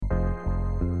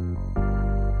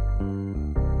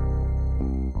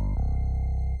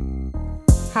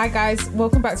Hi guys,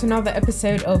 welcome back to another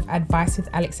episode of Advice with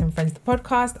Alex and Friends, the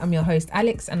podcast. I'm your host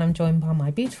Alex and I'm joined by my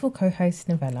beautiful co-host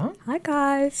Novella. Hi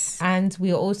guys. And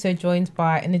we are also joined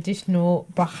by an additional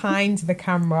behind the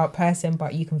camera person,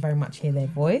 but you can very much hear their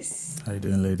voice. How you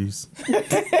doing, ladies?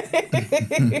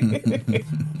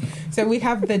 So we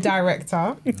have the director.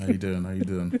 How you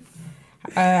doing?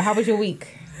 How was your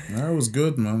week? It was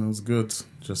good, man. It was good.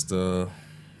 Just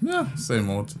same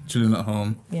old. Chilling at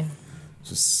home. Yeah.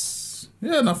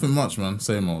 Nothing much, man.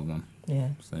 Same old, man. Yeah.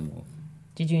 Same old.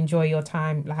 Did you enjoy your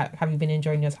time? Like, have you been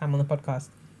enjoying your time on the podcast?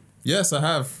 Yes, I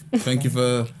have. Thank you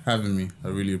for having me. I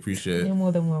really appreciate it. You're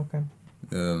more than welcome.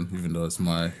 Even though it's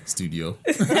my studio.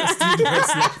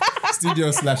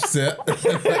 studio slash set.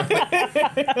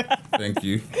 Thank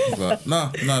you. But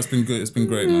no, it's been good. It's been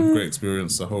great, man. Great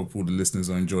experience. I hope all the listeners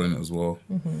are enjoying it as well.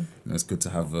 Mm-hmm. It's good to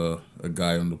have a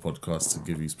guy on the podcast to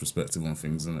give his perspective on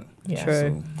things, isn't it? Yeah.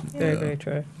 True. So, Very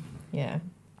true. Yeah.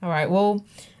 All right. Well,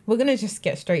 we're going to just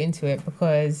get straight into it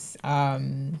because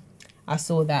I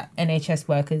saw that NHS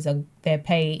workers, their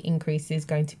pay increase is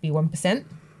going to be 1%.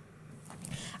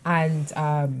 And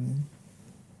I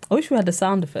wish we had a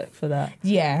sound effect for that.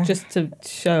 yeah. Just to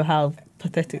show how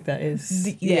pathetic that is.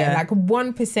 Like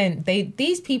 1%.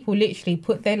 These people literally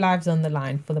put their lives on the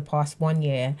line for the past 1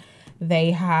 year.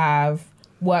 They have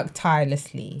worked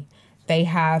tirelessly. They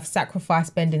have sacrificed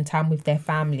spending time with their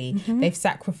family. Mm-hmm. They've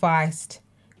sacrificed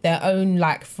their own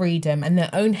freedom and their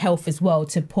own health as well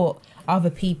to put other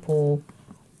people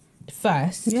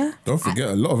first. Yeah. don't forget,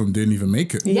 a lot of them didn't even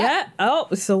make it. Yeah. Oh,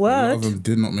 it's a A lot word. of them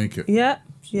did not make it. Yeah.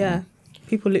 Yeah.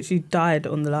 People literally died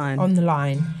on the line.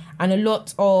 And a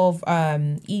lot of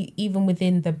even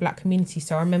within the black community.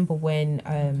 So I remember when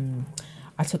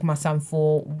I took my son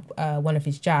for one of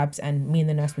his jabs and me and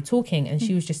the nurse were talking and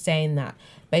she was just saying that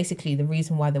basically the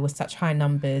reason why there was such high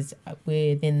numbers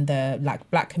within the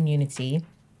black community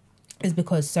is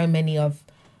because so many of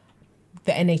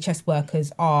the NHS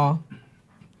workers are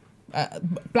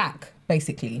black,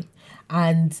 basically.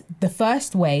 And the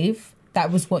first wave,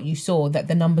 that was what you saw, that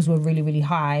the numbers were really, really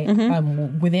high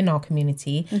within our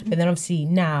community. Mm-hmm. But then obviously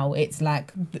now it's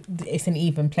it's an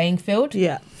even playing field.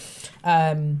 Yeah.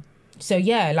 So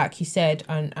yeah, like you said,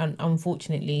 and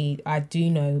unfortunately, I do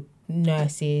know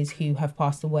nurses who have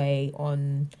passed away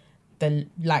on the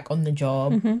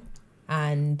job, Mm-hmm.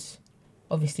 and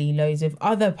obviously loads of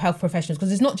other health professionals,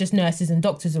 because it's not just nurses and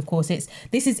doctors, of course. This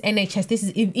is NHS. This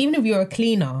is even if you're a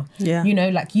cleaner, Yeah. you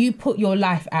know, you put your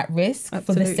life at risk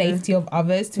Absolutely. for the safety of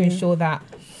others to ensure that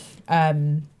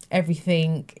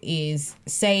everything is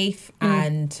safe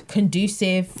and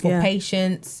conducive for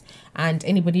patients and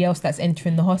anybody else that's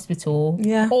entering the hospital,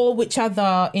 or which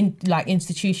other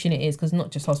institution it is, because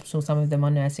not just hospitals, some of them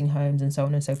are nursing homes and so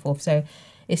on and so forth. So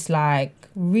it's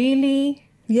really,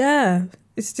 Yeah.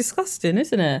 It's disgusting,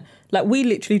 isn't it? We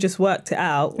literally just worked it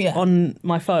out on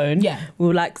my phone. Yeah. We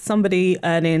were somebody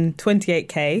earning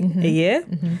 28k a year.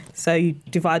 Mm-hmm. So you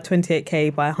divide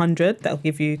 28k by 100, that'll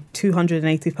give you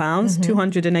 £280. Mm-hmm.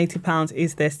 £280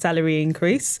 is their salary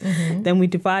increase. Mm-hmm. Then we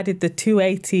divided the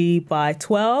 280 by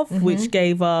 12, which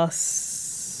gave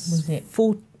us was it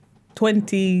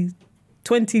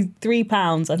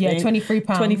 £23, I think. £23.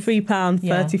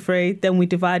 £33.33. Then we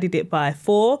divided it by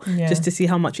 4 just to see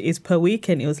how much it is per week,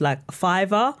 and it was a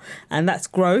 £5, and that's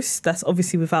gross. That's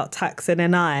obviously without tax and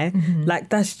NI. Mm-hmm.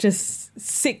 That's just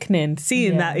sickening.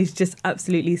 Seeing that is just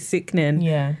absolutely sickening.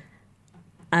 Yeah.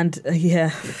 And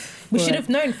we should have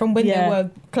known from when they were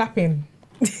clapping.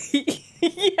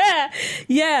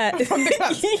 yeah. From the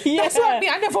claps. That's what I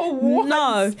mean. I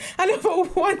never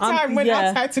one time went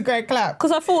outside to go and clap.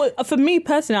 Because I thought, for me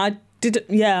personally,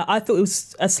 I thought it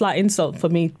was a slight insult for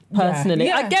me personally.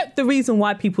 Yeah. I get the reason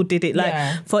why people did it,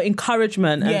 for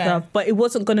encouragement and stuff, but it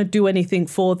wasn't going to do anything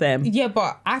for them. Yeah,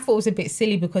 but I thought it was a bit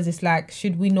silly because it's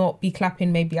should we not be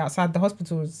clapping maybe outside the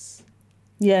hospitals?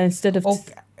 Yeah, instead of...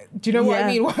 Do you know what I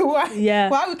mean? Why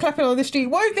are we clapping on the street?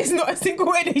 What if there's not a single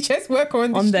NHS worker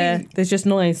on the street? There, there's just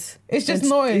noise. It's just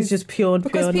noise. It's just pure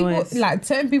because noise.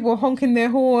 Certain people honking their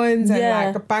horns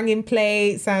and banging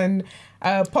plates and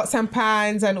pots and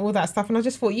pans and all that stuff. And I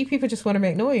just thought, you people just want to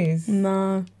make noise.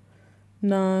 No.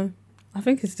 I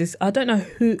think it's just, I don't know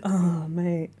who. Oh,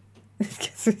 mate. It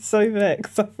gets me so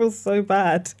vexed. I feel so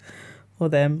bad for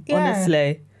them,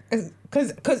 honestly.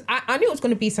 Because I knew it was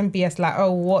going to be some BS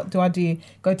what do I do?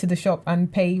 Go to the shop and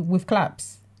pay with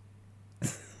claps?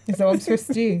 Is that what I'm supposed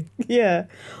to do? Yeah.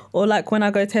 Or when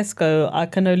I go Tesco, I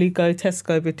can only go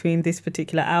Tesco between this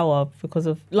particular hour because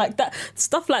of that.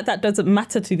 Stuff like that doesn't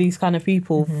matter to these kind of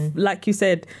people. Mm-hmm. Like you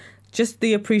said, just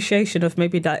the appreciation of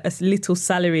maybe like a little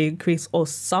salary increase or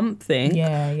something,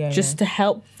 just to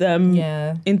help them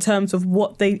in terms of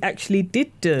what they actually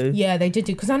did do. Yeah, they did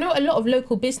do, because I know a lot of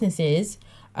local businesses,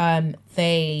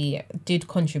 they did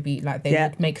contribute, like they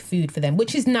would make food for them,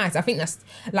 which is nice. I think that's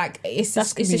like it's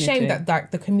a shame that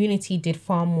like the community did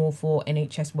far more for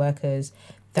NHS workers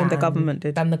than the government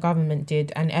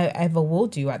did, and ever will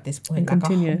do at this point. And like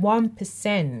continue.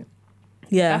 1%.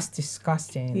 Yeah, that's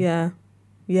disgusting. Yeah,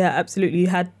 absolutely. You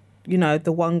had,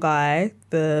 the one guy,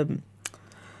 the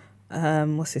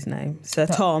what's his name? Sir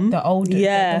Tom. The old,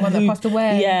 the one that passed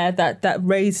away. Yeah, that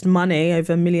raised money,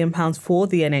 over £1 million for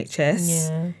the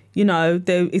NHS. Yeah.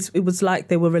 It was like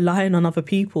they were relying on other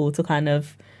people to kind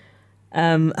of.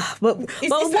 Don't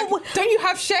you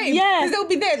have shame? Yeah, because they'll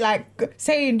be there like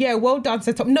saying, "Yeah, well done,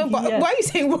 Sir Tom." No, but why are you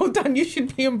saying well done? You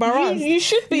should be embarrassed. You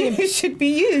should be. It should be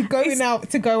you going out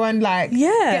to go and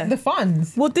get the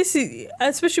funds. Well, this is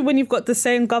especially when you've got the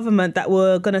same government that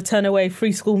were going to turn away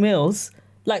free school meals.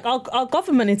 Like our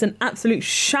government is an absolute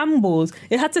shambles.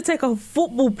 It had to take a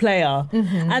football player.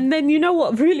 Mm-hmm. And then you know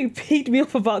what really peed me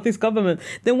off about this government?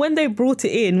 Then when they brought it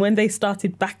in, when they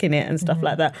started backing it and stuff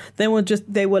like that, they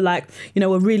were like,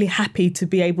 we're really happy to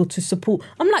be able to support.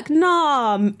 I'm like,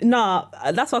 nah.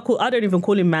 That's why I don't even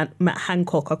call him Matt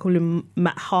Hancock. I call him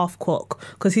Matt Halfcock,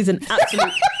 because he's an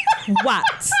absolute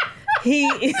twat. He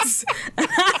is an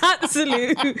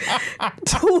absolute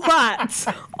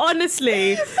twat.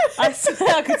 Honestly, I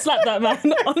swear I could slap that man.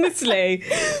 Honestly,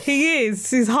 he is.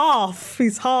 He's half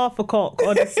a cock.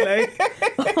 Honestly,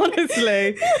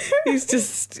 he's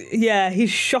just he's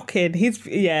shocking.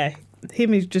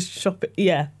 Him is just shocking.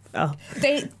 Yeah. Oh.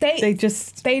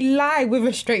 They lie with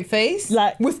a straight face,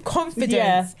 like with confidence.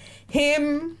 Yeah.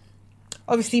 Him.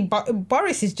 Obviously,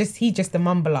 Boris is just a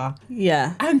mumbler.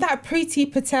 Yeah. And that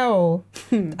Priti Patel,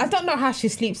 I don't know how she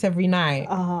sleeps every night.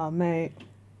 Oh, mate.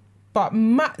 But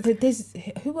there's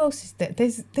who else is there?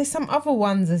 There's some other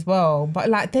ones as well, but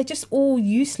like they're just all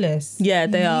useless. Yeah,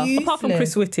 they are. Apart from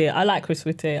Chris Whitty, I like Chris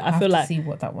Whitty. I feel like see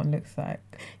what that one looks like.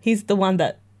 He's the one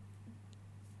that.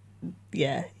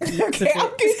 Yeah. Okay, I'm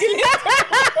googling.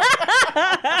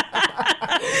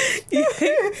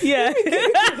 Yeah.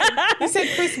 You said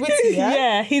Chris Whitty, yeah?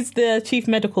 Yeah, he's the chief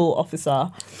medical officer.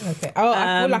 Okay. Oh,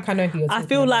 I feel like I know who you're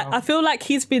talking about. I feel like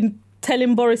he's been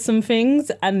telling Boris some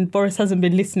things and Boris hasn't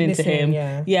been listening to him.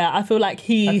 Yeah, I feel like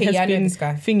he has been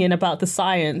thinking about the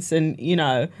science and,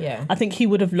 I think he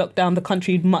would have locked down the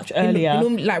country much earlier.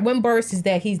 Like when Boris is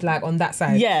there, he's like on that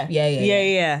side.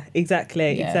 Yeah.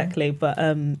 Exactly. But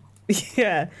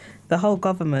the whole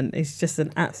government is just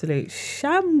an absolute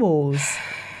shambles.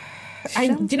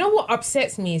 And do you know what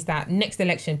upsets me is that next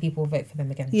election people will vote for them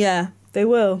again. Yeah, they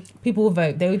will. People will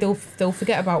vote. They'll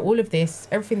forget about all of this,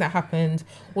 everything that happened,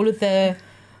 all of the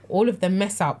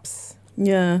mess ups.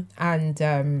 Yeah.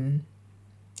 And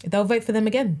they'll vote for them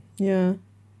again. Yeah.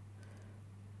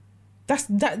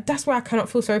 That's why I cannot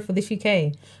feel sorry for this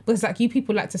UK, because like you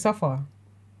people like to suffer.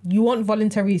 You want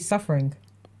voluntary suffering.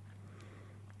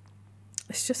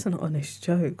 It's just an honest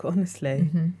joke, honestly.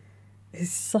 Mm-hmm.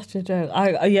 It's such a joke.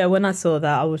 When I saw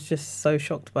that, I was just so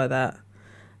shocked by that,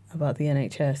 about the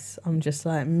NHS. I'm just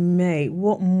like, mate,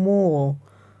 what more?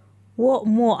 What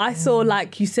more? I saw,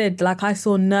 like you said, I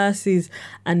saw nurses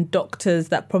and doctors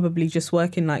that probably just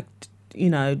work in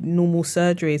normal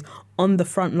surgeries on the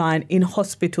front line in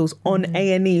hospitals, on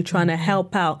A&E, trying to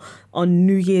help out on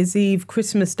New Year's Eve,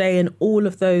 Christmas Day, and all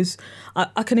of those.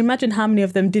 I can imagine how many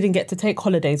of them didn't get to take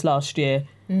holidays last year.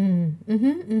 And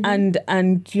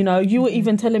you were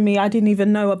even telling me, I didn't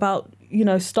even know about,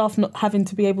 staff not having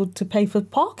to be able to pay for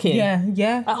parking.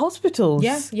 Yeah. At hospitals.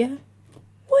 Yeah.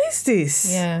 What is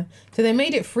this? Yeah. So they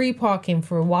made it free parking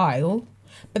for a while,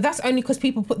 but that's only because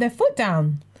people put their foot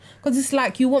down. Because it's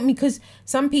like, you want me, because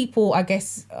some people, I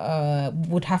guess,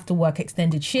 would have to work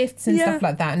extended shifts and stuff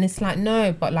like that. And it's like,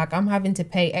 no, but like I'm having to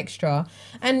pay extra.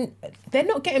 And they're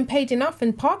not getting paid enough.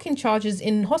 And parking charges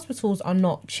in hospitals are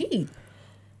not cheap.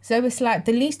 So it's like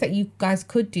the least that you guys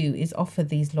could do is offer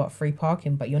these lot free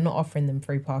parking. But you're not offering them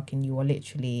free parking. You are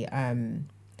literally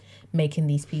making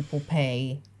these people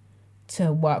pay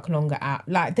to work longer out.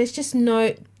 Like there's just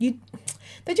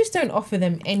they just don't offer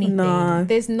them anything. No.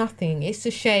 There's nothing. It's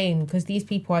a shame, because these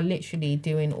people are literally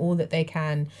doing all that they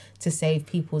can to save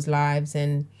people's lives,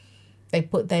 and they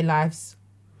put their lives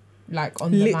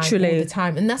on the line all the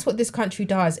time. And that's what this country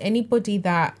does. Anybody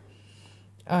that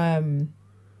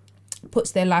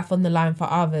puts their life on the line for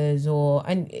others,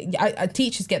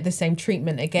 teachers get the same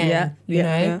treatment again.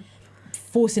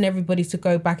 Forcing everybody to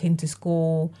go back into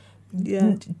school.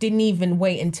 Yeah. Didn't even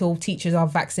wait until teachers are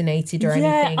vaccinated or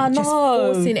anything. I know. Just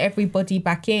forcing everybody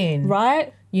back in.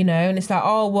 Right? you know, and it's like,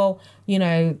 oh, well, you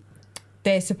know,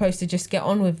 they're supposed to just get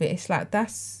on with it. It's like,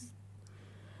 that's,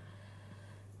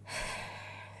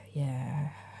 yeah,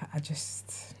 I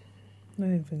just... I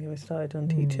don't even get me started on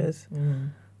teachers.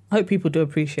 I hope people do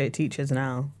appreciate teachers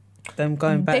now. Them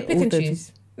going back. They pick and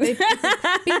choose. They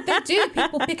do.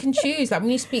 People pick and choose. Like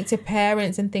when you speak to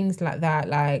parents and things like that,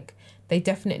 like they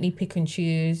definitely pick and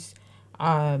choose.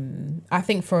 I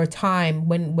think for a time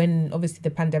when obviously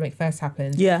the pandemic first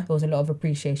happened, there was a lot of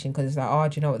appreciation because it's like, oh,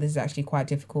 do you know what, this is actually quite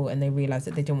difficult, and they realised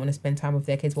that they didn't want to spend time with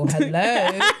their kids. Well, hello.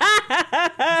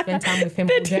 Spend time with him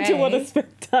all day. They didn't want to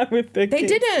spend time with their kids. They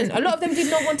didn't. A lot of them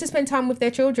did not want to spend time with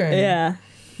their children. Yeah.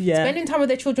 Spending time with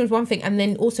their children is one thing, and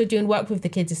then also doing work with the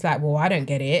kids, it's like, well, I don't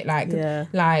get it. Like,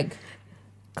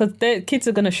 because their kids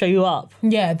are going to show you up.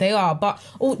 Yeah, they are. But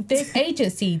there's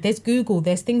agency, there's Google,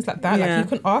 there's things like that. Like you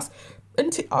can ask,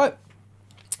 and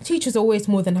teachers are always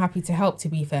more than happy to help, to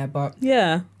be fair. But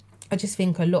I just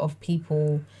think a lot of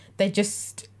people, a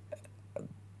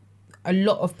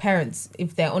lot of parents,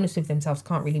 if they're honest with themselves,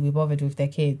 can't really be bothered with their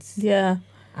kids. Yeah.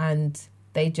 And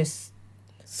they just...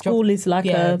 School is like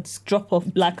a drop off,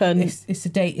 like a... It's a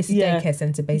daycare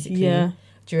centre, basically,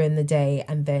 during the day,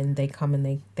 and then they come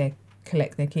and they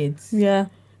collect their kids. Yeah.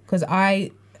 Because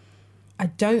I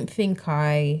don't think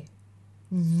I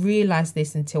realised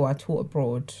this until I taught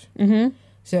abroad. Mm-hmm.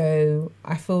 So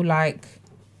I feel like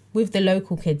with the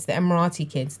local kids, the Emirati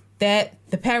kids, the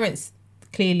parents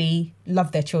clearly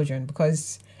love their children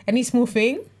because any small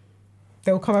thing,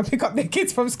 they'll come and pick up their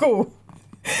kids from school.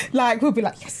 Like, we'll be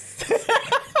like, yes.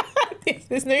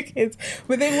 There's no kids.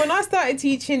 But then when I started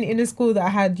teaching in a school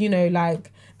that had, you know,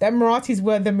 like, the Emiratis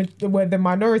were the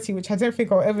minority, which I don't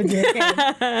think I'll ever do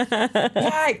again.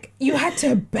 Like, you had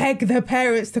to beg the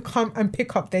parents to come and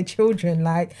pick up their children.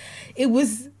 Like, it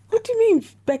was... What do you mean,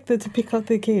 beg them to pick up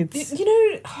their kids? You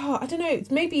know, I don't know.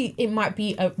 Maybe it might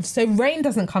be... so rain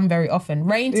doesn't come very often.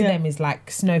 Rain to them is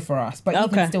like snow for us. But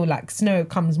even still, like, snow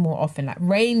comes more often. Like,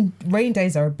 rain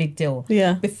days are a big deal.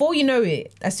 Yeah. Before you know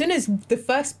it, as soon as the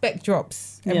first speck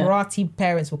drops, Emirati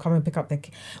parents will come and pick up their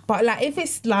kids. But, like, if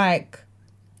it's, like,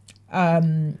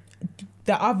 the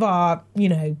other, you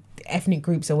know, ethnic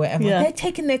groups or whatever, they're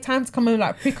taking their time to come and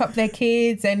like pick up their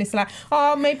kids, and it's like,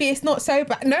 oh, maybe it's not so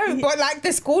bad. No, but like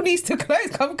the school needs to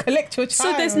close, come collect your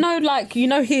child. So there's no, like, you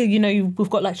know, here, you know, we've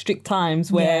got like strict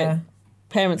times where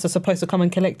parents are supposed to come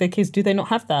and collect their kids. Do they not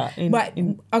have that in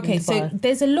so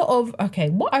there's a lot of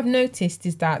what I've noticed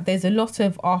is that there's a lot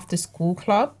of after school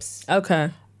clubs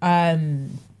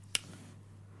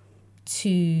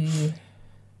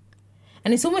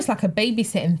and it's almost like a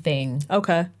babysitting thing.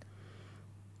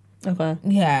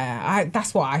 Yeah,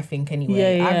 that's what I think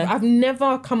anyway. I've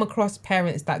never come across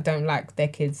parents that don't like their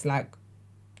kids like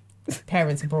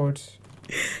parents abroad.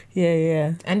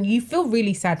 And you feel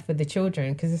really sad for the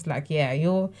children because it's like,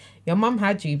 your mum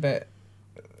had you, but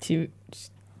she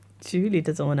really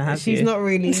doesn't want to have you. She's not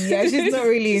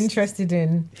really interested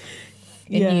in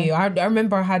you. I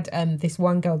remember I had this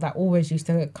one girl that always used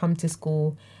to come to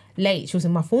school late. She was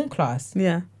in my form class.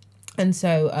 Yeah. And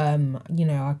so, you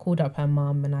know, I called up her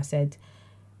mum and I said,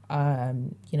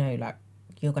 you know, like,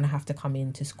 you're going to have to come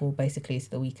into school basically so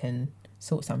that we can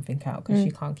sort something out because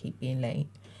she can't keep being late.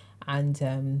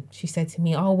 And she said to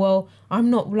me, oh, well, I'm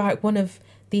not like one of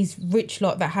these rich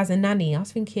lot that has a nanny. I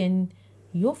was thinking,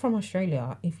 you're from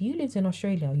Australia. If you lived in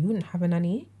Australia, you wouldn't have a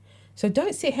nanny. So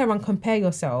don't sit here and compare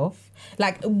yourself.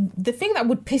 Like, the thing that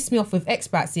would piss me off with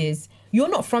expats is you're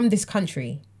not from this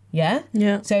country. Yeah?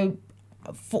 Yeah. So...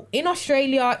 in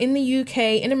Australia, in the UK,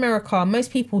 in America,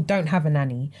 most people don't have a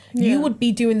nanny. You would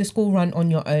be doing the school run on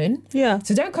your own. Yeah.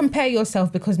 So don't compare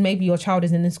yourself because maybe your child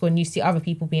is in the school and you see other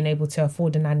people being able to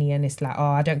afford a nanny and it's like, oh,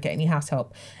 I don't get any house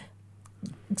help.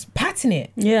 It's pattern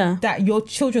it. Yeah. That your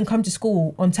children come to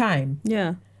school on time.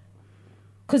 Yeah.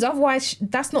 Because otherwise,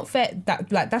 that's not fair.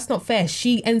 That's not fair.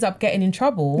 She ends up getting in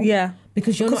trouble. Yeah.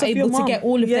 Because you're not able to get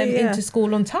all of them into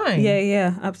school on time.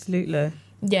 Yeah, absolutely.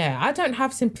 Yeah, I don't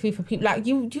have sympathy for people. Like,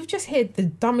 you've just heard the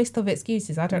dumbest of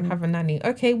excuses. I don't have a nanny.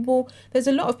 Okay, well, there's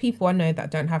a lot of people I know that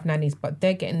don't have nannies, but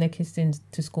they're getting their kids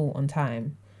into school on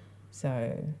time.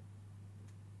 So,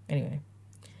 anyway.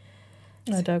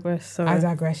 I digress,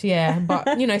 yeah.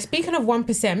 But, you know, speaking of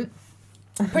 1%,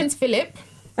 Prince Philip...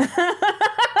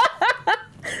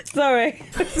 Sorry.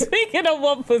 Speaking of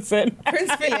 1%.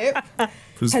 Prince Philip...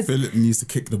 Philip needs to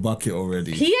kick the bucket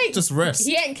already. Just rest.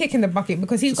 He ain't kicking the bucket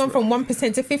because he's gone from 1%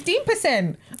 to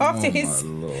 15% after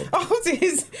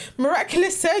his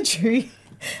miraculous surgery.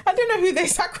 I don't know who they're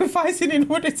sacrificing in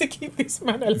order to keep this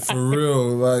man alive. For real,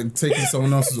 like taking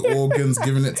someone else's organs,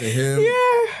 giving it to him.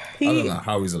 Yeah. I don't know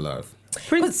how he's alive.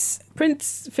 Prince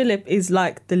Philip is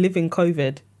like the living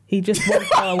COVID. He just won't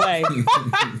go away.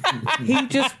 He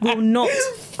just will not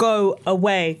go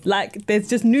away. Like, there's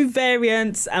just new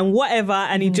variants and whatever,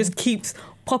 and he just keeps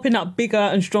popping up bigger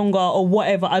and stronger or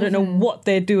whatever. I don't know what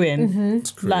they're doing.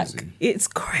 It's crazy. Like, it's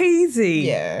crazy.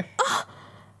 Yeah.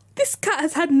 This cat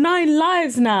has had 9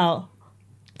 lives now.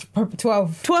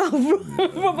 12. 12.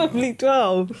 Probably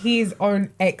 12. He's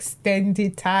on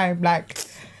extended time. Like,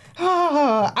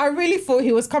 I really thought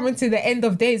he was coming to the end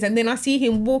of days, and then I see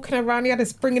him walking around. He had a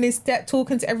spring in his step,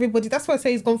 talking to everybody. That's why I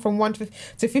say he's gone from 1 to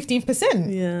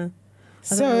 15%. Yeah.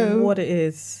 I don't know what it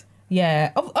is.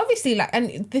 Yeah, obviously, like,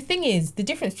 and the thing is, the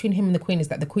difference between him and the Queen is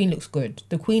that the Queen looks good.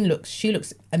 She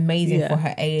looks amazing for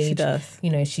her age. She does. You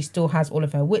know, she still has all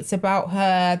of her wits about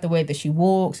her, the way that she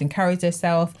walks and carries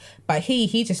herself. But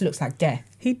he just looks like death.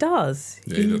 He does.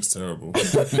 Yeah, he looks terrible. He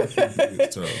looks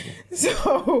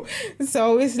terrible.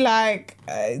 So it's like,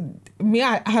 me,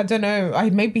 I don't know.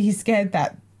 Maybe he's scared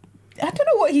that. I don't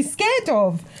know what he's scared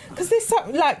of, because there's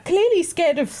some, like, clearly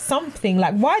scared of something.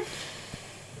 Like, why?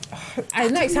 I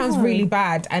know it sounds really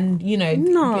bad, and you know,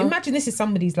 imagine this is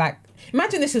somebody's, like,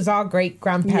 imagine this is our great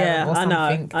grandparent or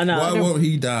something. I know. Why won't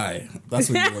he die? That's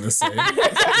what you want to say.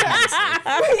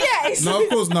 No, of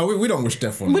course, no. We don't wish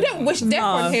death on him. We don't wish death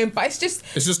on him, but it's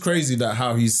just crazy that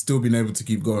how he's still been able to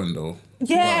keep going though.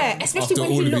 Yeah, especially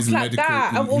when he looks like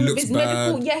that. And all of his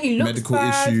medical, he looks medical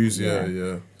bad. issues.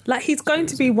 Yeah. Like, he's going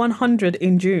to be 100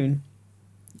 in June.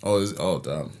 Oh,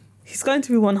 damn. He's going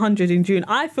to be 100 in June.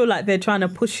 I feel like they're trying to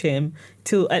push him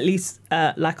till at least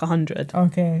like 100.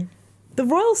 Okay. The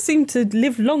royals seem to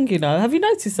live long, you know. Have you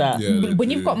noticed that? Yeah, when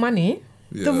you've got money.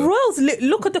 Yeah. The royals,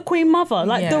 look at the Queen Mother.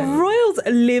 Like, the royals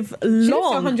live She lives to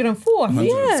long. 104. 100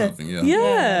 Yeah. something,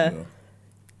 Yeah.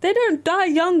 They don't die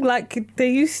young like they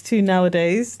used to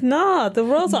nowadays. Nah, the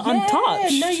royals are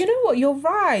untouched. No, you know what? You're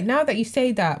right. Now that you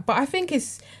say that, but I think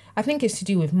it's to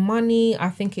do with money. I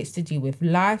think it's to do with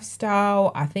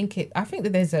lifestyle. I think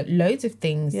that there's loads of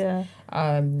things. Yeah.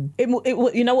 It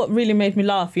you know what really made me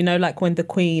laugh? You know, like when the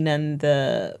Queen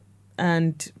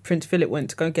and Prince Philip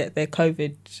went to go get their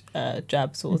COVID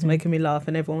jabs. It was making me laugh,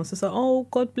 and everyone was just like, "Oh,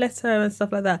 God bless her," and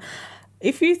stuff like that.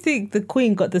 If you think the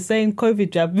Queen got the same COVID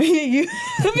jab, you're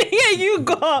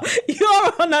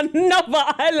on another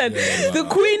island. Yeah, the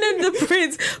Queen and the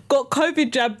Prince got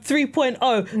COVID jab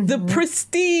 3.0. The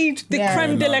prestige, the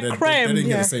creme de la creme. They didn't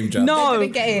get the same jab. No, They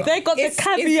didn't get it. they got the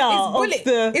caviar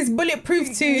it's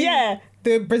bulletproof to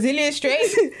the Brazilian strain,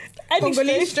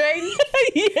 Congolese strain,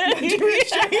 Nigerian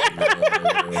strain,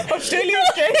 Australian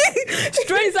strain,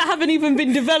 strains that haven't even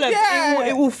been developed. Yeah.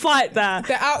 It will fight that.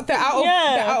 the out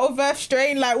of earth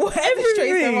strain, like whatever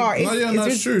strains there are.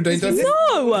 It's true. They definitely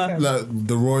No. like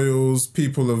the royals,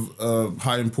 people of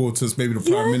high importance, maybe the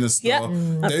prime minister. Yeah.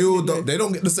 They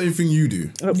don't get the same thing you do.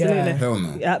 Absolutely. Yeah. Hell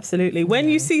no. Absolutely. When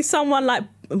you see someone like,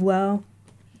 No,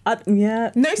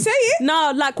 say it.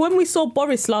 No, like when we saw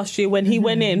Boris last year when he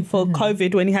went in for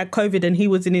COVID, when he had COVID and he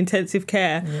was in intensive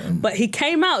care. But he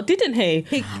came out, didn't he?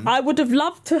 I would have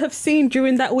loved to have seen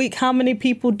during that week how many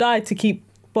people died to keep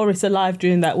Boris alive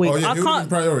during that week. Oh, yeah, he would have been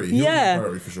priority. He would have been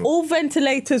priority for sure. All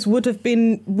ventilators would have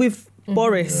been with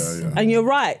Boris. Yeah. And you're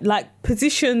right, like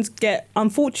positions get,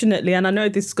 unfortunately, and I know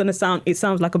this is going to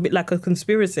sounds like a bit like a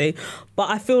conspiracy, but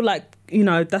I feel like, you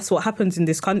know, that's what happens in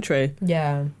this country.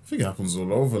 Yeah. I think it happens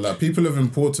all over. Like people of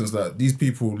importance, like these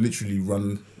people literally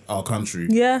run our country.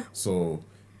 Yeah. So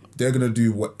they're gonna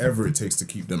do whatever it takes to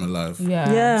keep them alive.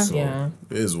 Yeah. So Yeah.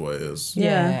 it is what it is.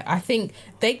 Yeah. I think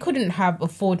they couldn't have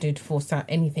afforded for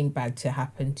anything bad to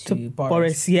happen to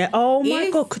Boris. Yeah. Oh my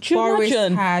If God, could you Boris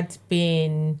imagine? had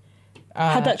been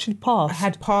Had actually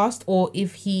passed. or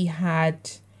if he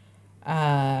had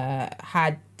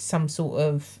had some sort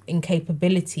of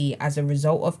incapability as a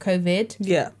result of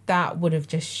COVID, that would have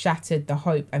just shattered the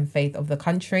hope and faith of the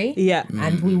country. Yeah.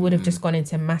 And we would have just gone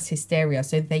into mass hysteria.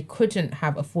 So they couldn't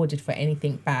have afforded for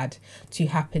anything bad to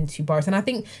happen to Boris. And I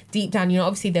think deep down, you know,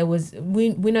 obviously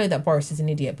we know that Boris is an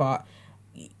idiot, but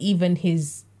even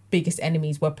his biggest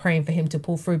enemies were praying for him to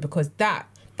pull through, because that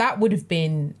would have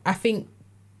been, I think,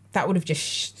 that would have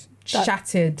just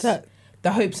shattered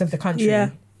the hopes of the country. Yeah.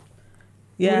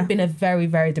 It would have been a very,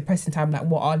 very depressing time. Like,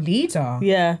 what, our leader?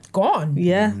 Yeah. Gone.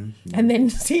 Yeah. And then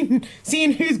seeing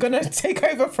who's going to take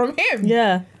over from him.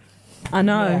 Yeah. I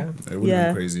know. Yeah. It would have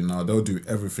been crazy. Now they'll do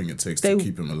everything it takes to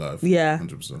keep him alive. Yeah.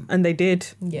 100%. And they did.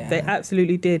 Yeah. They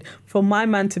absolutely did. For my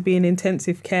man to be in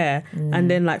intensive care and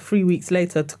then like 3 weeks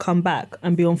later to come back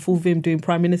and be on full vim doing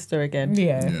Prime Minister again.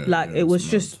 Yeah. Like it was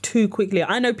mad. just too quickly.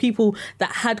 I know people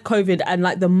that had COVID and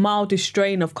like the mildest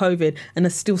strain of COVID and are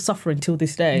still suffering till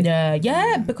this day.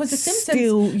 Yeah, because the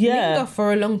symptoms linger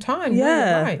for a long time.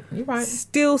 Yeah. No, you're right.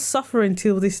 Still suffering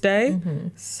till this day.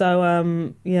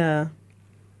 So yeah.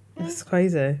 It's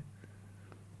crazy.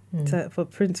 So, for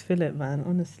Prince Philip, man,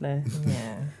 honestly.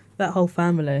 Yeah. That whole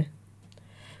family.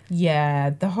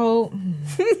 Yeah, the whole...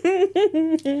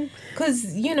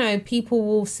 Because, you know, people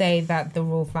will say that the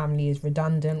royal family is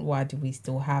redundant. Why do we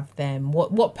still have them?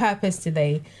 What purpose do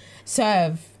they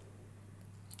serve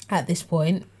at this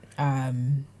point?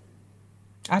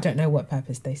 I don't know what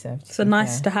purpose they serve. So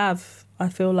nice to have, I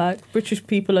feel like. British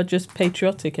people are just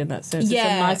patriotic in that sense. Yeah.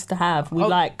 It's a nice to have. We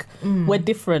we're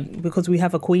different because we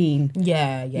have a queen.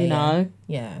 Yeah, You know?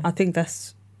 Yeah. I think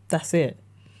that's it.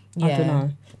 Yeah. I don't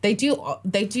know.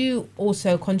 They do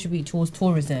also contribute towards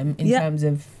tourism in terms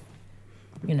of,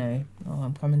 you know,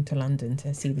 I'm coming to London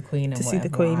to see the Queen and To see whatever.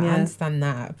 the Queen, I yeah. understand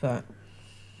that, but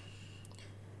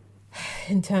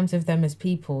in terms of them as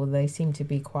people, they seem to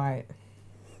be quite,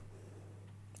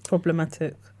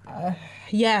 Problematic.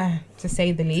 to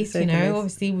say the least. say You the know, least.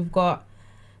 obviously we've got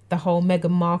the whole Meghan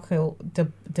Markle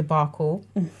debacle,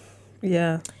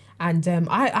 Yeah. and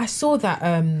I saw that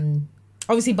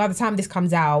obviously by the time this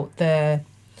comes out, the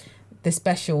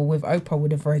special with Oprah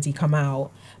would have already come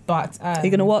out. But Are you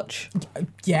going to watch?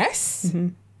 yes.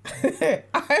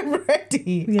 I'm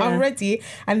ready. Yeah. I'm ready.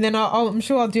 And then I'm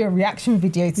sure I'll do a reaction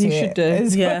video to You it. should do,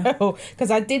 as yeah. well.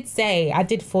 Because I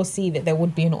did foresee that there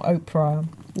would be an Oprah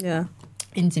Yeah.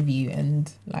 interview.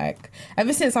 And like,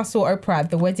 ever since I saw Oprah at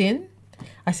the wedding,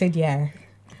 I said, yeah,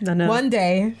 I know. one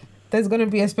day there's going to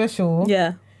be a special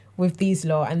Yeah. with these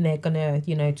lot and they're going to,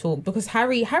 you know, talk. Because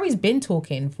Harry's been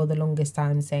talking for the longest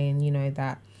time saying, you know,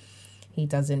 that he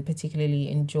doesn't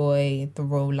particularly enjoy the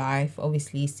royal life.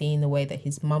 Obviously, seeing the way that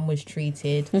his mum was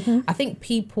treated. I think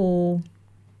people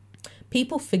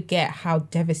forget how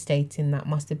devastating that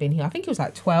must have been here. I think he was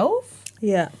like 12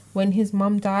 Yeah. when his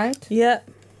mum died. Yeah.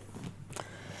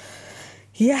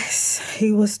 Yes,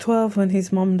 he was 12 when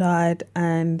his mom died,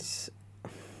 and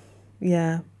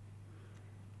yeah.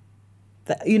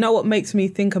 You know what makes me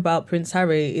think about Prince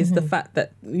Harry is the fact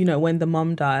that, you know, when the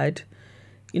mum died,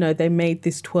 you know, they made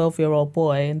this 12-year-old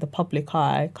boy in the public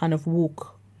eye kind of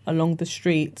walk along the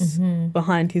streets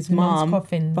behind his mum's mum,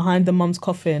 coffin. behind the mum's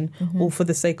coffin, all for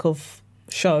the sake of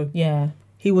show. Yeah.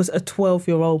 He was a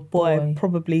 12-year-old boy,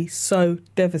 probably so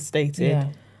devastated. Yeah.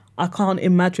 I can't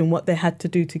imagine what they had to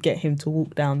do to get him to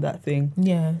walk down that thing.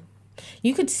 Yeah.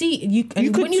 You could see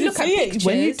could when you look at see it pictures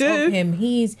when you do. of him,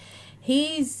 he's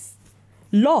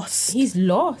Lost.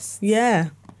 lost. Yeah.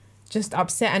 Just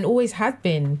upset and always has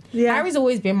been. Yeah. Harry's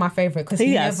always been my favourite because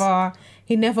He has.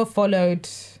 he never followed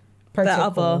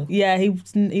protocol. That other. Yeah,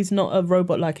 he's not a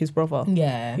robot like his brother.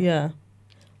 Yeah. Yeah.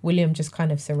 William just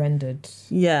kind of surrendered.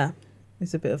 Yeah.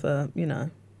 It's a bit of a, you know.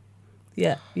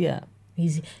 Yeah. Yeah.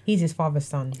 He's his father's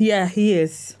son. Yeah, he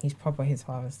is. He's proper his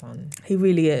father's son. He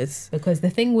really is. Because the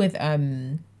thing with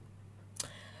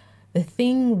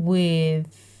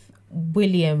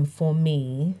William for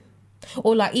me,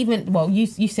 or like even, well, you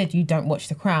said you don't watch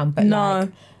The Crown, but No.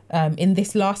 like in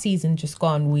this last season just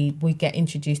gone, we get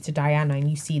introduced to Diana and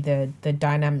you see the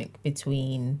dynamic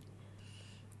between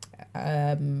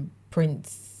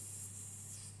Prince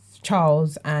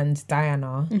Charles and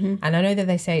Diana. And I know that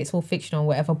they say it's all fictional or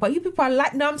whatever, but you people are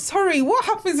like, no, I'm sorry, what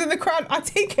happens in The Crown? I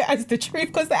take it as the truth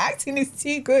because the acting is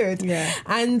too good. Yeah.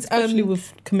 And Especially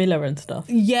with Camilla and stuff.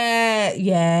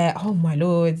 yeah. Oh my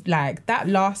Lord. Like that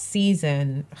last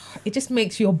season, it just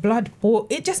makes your blood boil.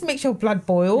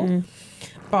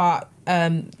 But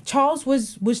Charles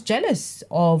was jealous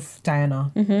of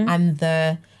Diana and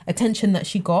the attention that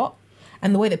she got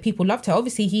and the way that people loved her.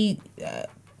 Obviously,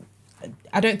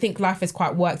 I don't think life has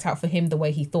quite worked out for him the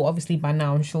way he thought. Obviously, by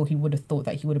now, I'm sure he would have thought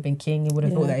that he would have been king. He would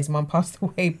have thought that his mum passed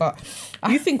away. But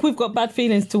You think we've got bad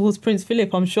feelings towards Prince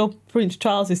Philip? I'm sure Prince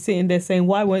Charles is sitting there saying,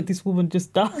 why won't this woman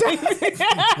just die?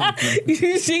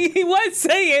 He won't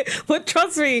say it, but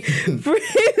trust me.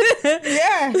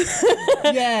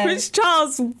 yeah. Prince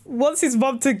Charles wants his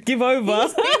mum to give over.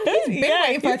 He's been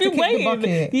waiting for her to kick the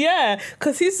bucket. Yeah,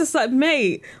 because he's just like,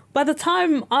 mate, by the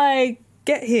time I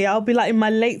get here, I'll be like in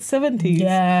my late 70s.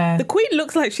 Yeah. The Queen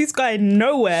looks like she's going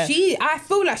nowhere. I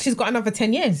feel like she's got another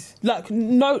 10 years. Like,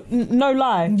 no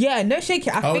lie. Yeah, no shake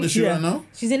it. How old is she right now?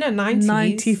 She's in her 90s.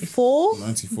 94?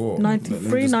 94.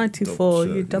 93, 94.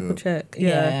 You double check.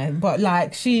 Yeah, but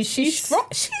like she's strong.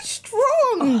 She's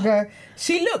strong.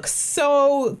 She looks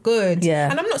so good. Yeah.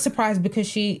 And I'm not surprised because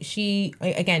she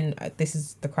again, this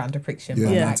is the Crown depiction. Yeah,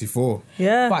 but like, 94.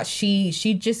 Yeah. but she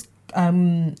just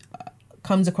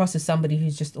comes across as somebody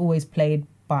who's just always played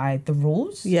by the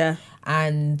rules. Yeah.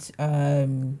 And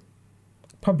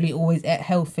probably always ate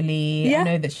healthily. Yeah. I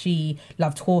know that she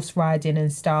loved horse riding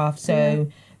and stuff.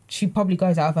 So she probably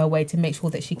goes out of her way to make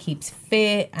sure that she keeps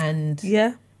fit and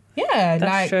Yeah. that's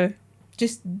like true.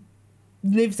 just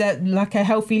lives a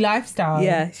healthy lifestyle.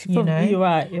 Yeah, she probably, you're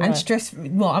right. And stress.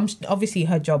 Well, obviously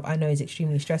her job I know is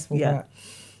extremely stressful. Yeah.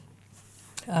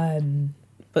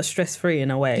 But stress-free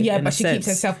in a way. Yeah, in but a she sense. keeps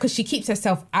herself because she keeps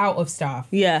herself out of stuff.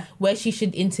 Yeah. Where she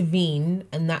should intervene,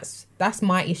 and that's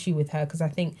my issue with her, because I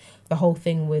think the whole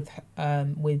thing with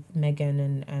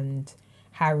Meghan and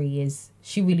Harry is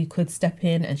she really could step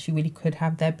in and she really could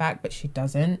have their back, but she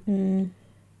doesn't.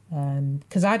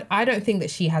 Because I don't think that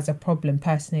she has a problem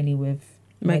personally with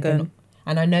Meghan.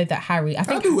 And I know that Harry. I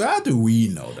think How do we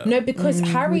know that? no, because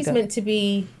Harry's meant to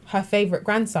be her favourite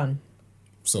grandson.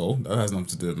 So that has nothing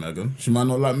to do with Meghan. She might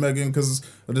not like Meghan because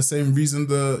of the same reason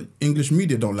the English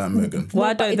media don't like Meghan.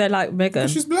 Why don't they like Meghan?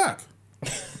 Because she's black.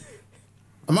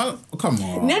 Come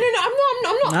on. No, I'm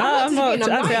not. I'm not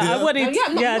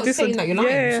saying that you're lying.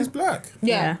 Yeah. She's black.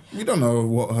 Yeah. We don't know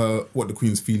what the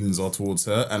Queen's feelings are towards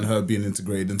her and her being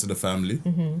integrated into the family.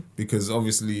 Because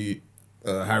obviously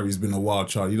Harry's been a wild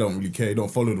child. He don't really care. He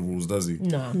don't follow the rules, does he?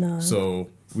 No. So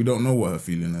we don't know what her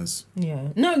feeling is. Yeah.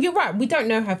 No, you're right. We don't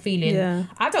know her feeling. Yeah.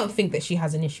 I don't think that she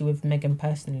has an issue with Meghan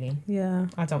personally. Yeah.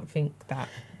 I don't think that.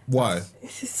 Why?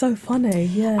 This is so funny.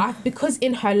 Yeah. Because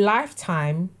in her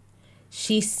lifetime,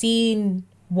 she's seen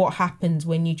what happens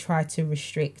when you try to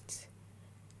restrict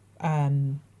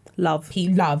Love.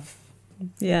 love.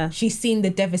 Yeah. She's seen the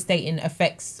devastating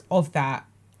effects of that.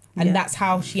 And that's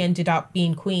how she ended up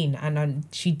being queen. And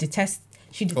she detested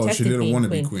didn't being want to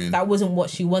queen. be queen. That wasn't what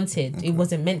she wanted. Okay. It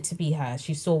wasn't meant to be her.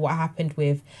 She saw what happened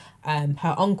with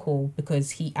her uncle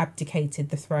because he abdicated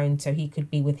the throne so he could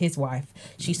be with his wife.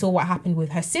 She saw what happened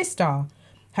with her sister.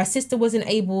 Her sister wasn't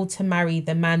able to marry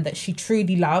the man that she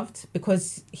truly loved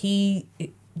because he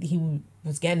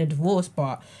was getting a divorce,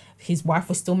 but his wife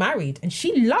was still married. And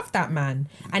she loved that man.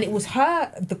 And it was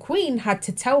her, the queen had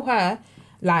to tell her,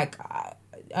 like,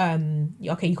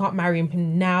 okay, you can't marry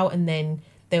him now. And then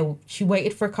she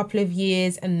waited for a couple of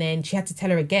years and then she had to tell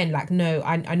her again, like, no,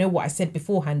 I know what I said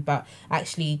beforehand, but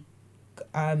actually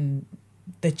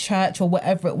the church or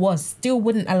whatever it was still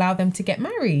wouldn't allow them to get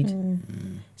married.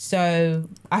 So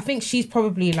I think she's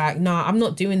probably like, nah, I'm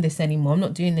not doing this anymore. I'm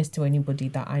not doing this to anybody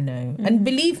that I know. And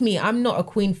believe me, I'm not a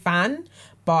Queen fan,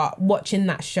 but watching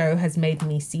that show has made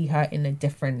me see her in a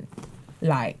different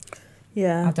light.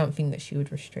 Yeah. I don't think that she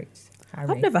would restrict Harry.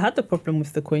 I've never had the problem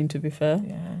with the Queen, to be fair.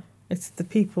 Yeah. It's the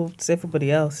people, it's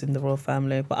everybody else in the royal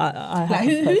family. But I Like,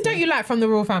 who don't you like from the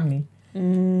royal family?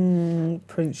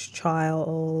 Prince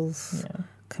Charles,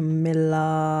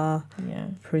 Camilla,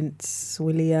 Prince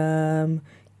William,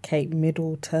 Kate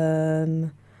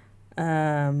Middleton,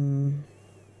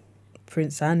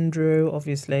 Prince Andrew.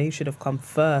 Obviously, he should have come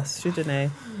first, shouldn't he?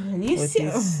 You see,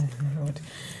 Lord.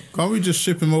 Can't we just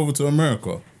ship him over to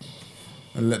America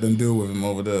and let them deal with him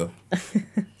over there?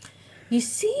 You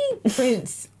see,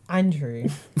 Prince Andrew.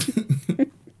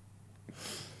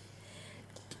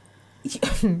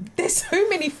 There's so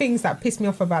many things that piss me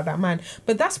off about that man,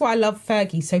 but that's why I love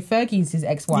Fergie. So Fergie's his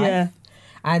ex-wife. Yeah.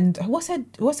 And what's her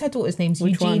daughter's names?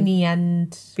 Which Eugenie one?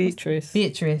 and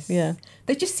Beatrice. Yeah.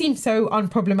 They just seem so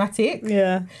unproblematic.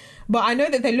 Yeah. But I know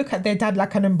that they look at their dad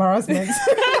like an embarrassment.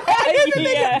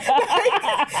 Yeah.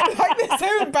 like they're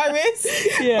so embarrassed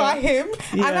by him.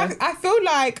 Yeah. And I feel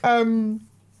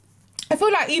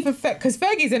like even because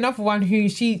Fergie's another one who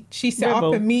she set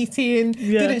up a meeting,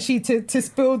 didn't she, to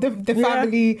spill the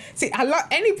family. See, I love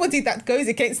anybody that goes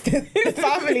against the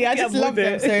family. I just love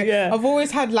them. So I've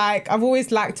always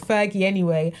liked Fergie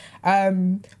anyway.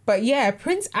 But yeah,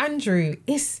 Prince Andrew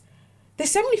there's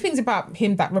so many things about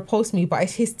him that repulse me, but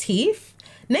it's his teeth.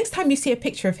 Next time you see a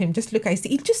picture of him, just look at his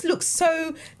teeth. He just looks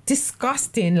so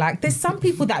disgusting. Like, there's some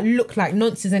people that look like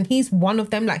nonsense, and he's one of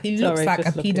them. Like, he looks like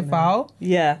a paedophile.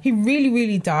 Yeah. He really,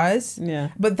 really does. Yeah.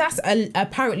 But that's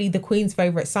apparently the Queen's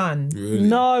favourite son. Really?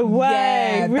 No way.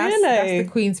 Yeah, really? that's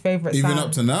the Queen's favourite son. Even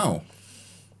up to now?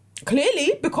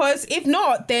 Clearly, because if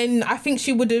not, then I think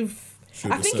she would have...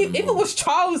 I think if it was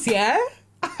Charles,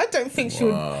 I I don't think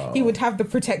he would have the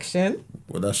protection.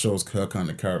 Well, that shows her kind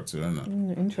of character, isn't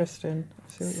it? Interesting.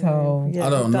 So Yeah, I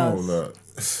don't it know. does. Look,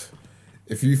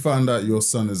 if you find out your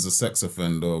son is a sex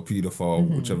offender or paedophile,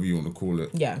 whichever you want to call it,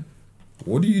 yeah.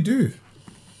 what do you do?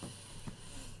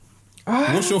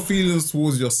 What's your feelings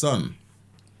towards your son?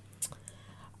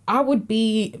 I would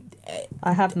be.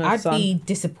 I have no I'd son. be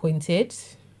disappointed.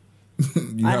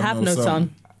 You I have no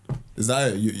son. Is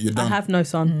that it? You're I done. have no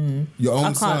son. Your I own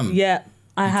can't. son. Yeah,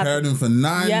 I You have. carried him for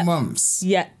 9 Yeah. months.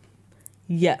 Yep.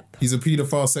 He's a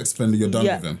paedophile sex offender. You're done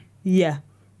with him. Yeah,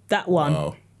 that one.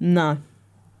 Wow. No,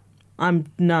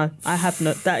 I have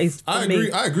no. That is. For I me,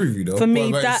 agree. I agree with you though. For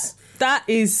me, but it's- that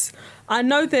is. I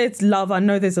know there's love. I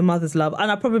know there's a mother's love, and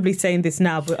I'm probably saying this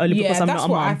now, but only because I'm not a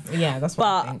mum. That's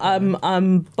what I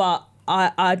think. But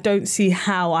I don't see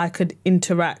how I could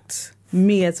interact.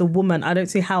 Me as a woman, I don't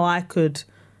see how I could.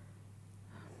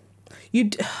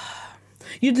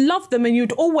 You'd love them, and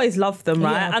you'd always love them,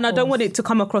 right? Yeah, of and I don't want course. it to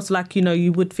come across like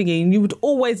you would thinking you would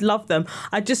always love them.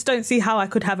 I just don't see how I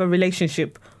could have a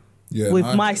relationship Yeah, with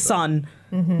I my get that. son,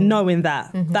 knowing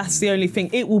that. That's the only thing.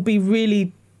 It will be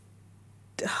really.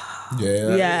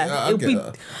 Yeah, I it'll get be-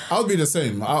 that. I'll be the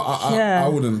same. Yeah. I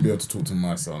wouldn't be able to talk to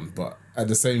my son, but at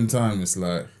the same time, it's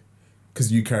like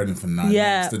because you carried him for 9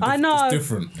 Yeah, months. I know. It's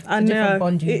different. I different know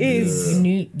bond. it is.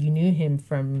 You knew him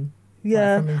from.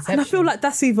 Yeah, from and I inception. feel like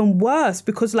that's even worse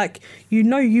because, like,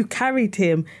 you carried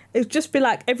him. It'd just be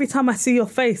like every time I see your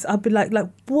face, I'd be like,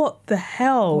 what the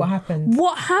hell? What happened?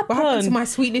 What happened? What happened to my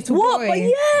sweet little What? boy? But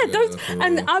Yeah, those, for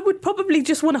and real. I would probably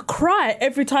just want to cry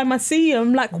every time I see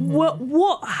him. Like,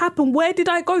 what happened? Where did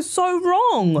I go so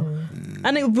wrong?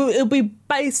 And it'll be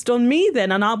based on me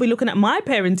then, and I'll be looking at my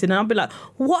parenting, and I'll be like,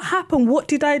 what happened? What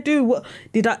did I do?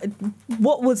 Did I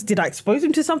expose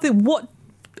him to something? What?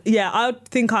 Yeah, I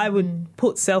think I would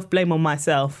put self-blame on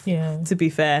myself, Yeah. to be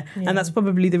fair. Yeah. And that's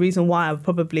probably the reason why I would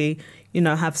probably,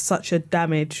 have such a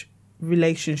damaged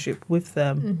relationship with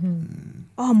them.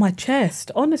 Oh, my chest,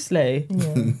 honestly.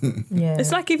 Yeah.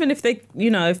 It's like even if they,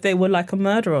 if they were like a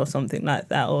murderer or something like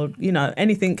that, or,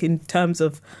 anything in terms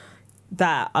of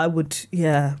that, I would,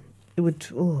 it would,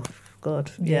 oh,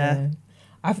 God, yeah.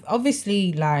 I've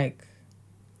obviously, like,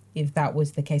 if that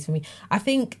was the case for me, I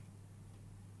think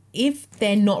if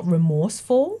they're not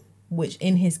remorseful, which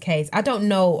in his case, I don't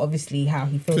know obviously how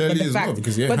he feels, Clearly but the he's fact, not,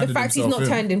 because he ain't but the handed fact he's himself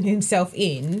not in. turned himself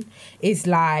in is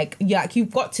like,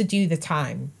 you've got to do the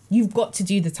time. You've got to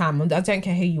do the time. I don't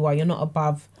care who you are. You're not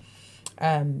above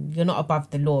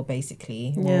the law,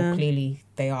 basically. Yeah. Well, clearly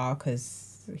they are,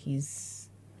 because he's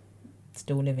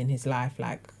still living his life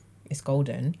like it's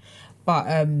golden. But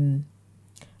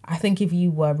I think if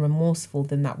you were remorseful,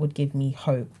 then that would give me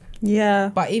hope. Yeah.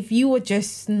 But if you were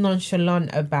just nonchalant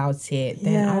about it,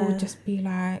 then I Yeah. would just be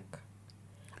like,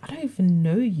 I don't even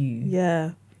know you.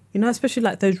 Yeah. Especially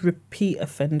like those repeat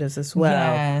offenders as well.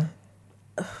 Yeah.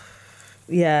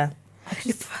 Yeah.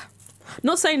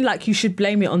 Not saying like you should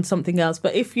blame it on something else,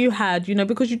 but if you had,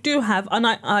 because you do have, and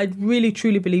I really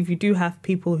truly believe you do have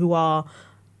people who are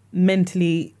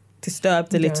mentally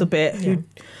disturbed a little bit,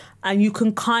 and you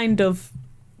can kind of,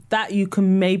 you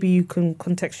can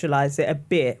contextualize it a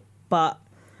bit, but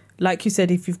like you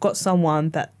said, if you've got someone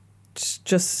that's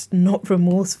just not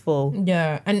remorseful.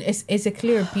 Yeah. And it's a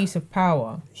clear abuse of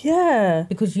power, Yeah.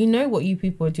 because you know what you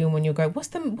people are doing when you're going, what's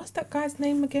that guy's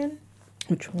name again?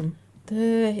 Which one?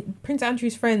 The Prince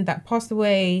Andrew's friend that passed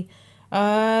away,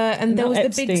 and there Not was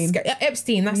Epstein. the big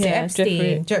Epstein. That's Yeah,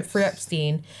 it, Jeffrey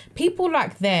Epstein. People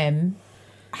like them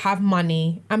have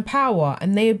money and power,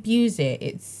 and they abuse it.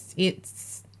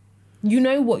 It's you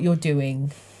know what you're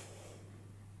doing,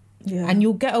 Yeah. and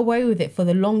you'll get away with it for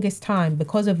the longest time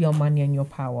because of your money and your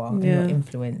power and your Yeah.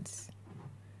 influence.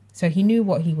 So he knew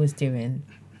what he was doing.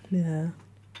 Yeah.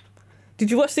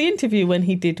 Did you watch the interview when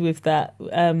he did with that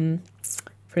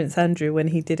Prince Andrew, when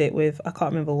he did it with, I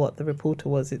can't remember what the reporter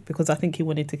was, because I think he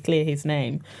wanted to clear his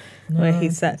name, where he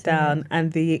sat down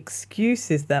and the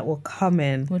excuses that were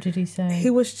coming. What did he say? He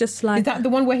was just like, Is that the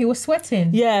one where he was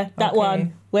sweating? yeah, that Okay.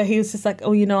 one, where he was just like,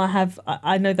 oh,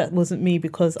 I know that wasn't me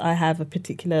because I have a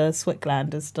particular sweat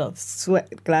gland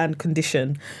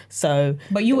condition. So,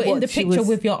 But you were in what the she picture was-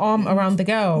 with your arm around the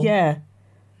girl. Yeah.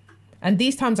 And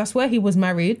these times, I swear he was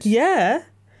married. Yeah.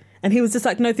 And he was just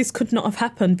like, no, this could not have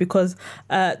happened because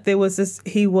there was this,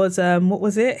 he was, what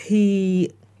was it?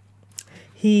 He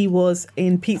was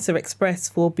in Pizza Express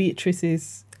for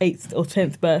Beatrice's 8th or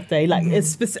 10th birthday. Like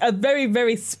a very,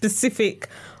 very specific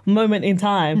moment in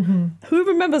time. Who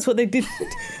remembers what they did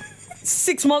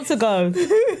 6 months ago?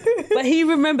 But he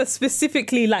remembers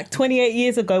specifically like 28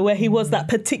 years ago where he was that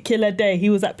particular day.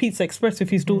 He was at Pizza Express with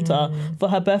his daughter for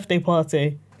her birthday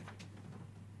party.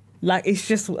 Like, it's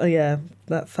just,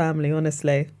 that family,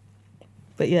 honestly.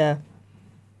 But yeah.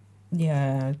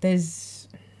 Yeah, there's...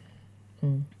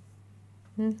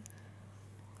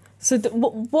 So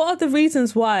what are the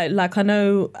reasons why? Like, I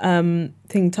know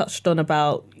Thing touched on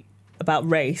about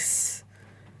race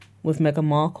with Meghan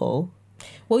Markle.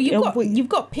 Well, you've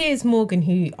got Piers Morgan,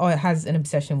 who has an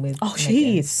obsession with Meghan.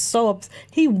 He is so...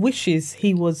 he wishes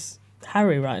he was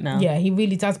Harry right now. Yeah, he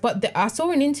really does. But I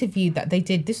saw an interview that they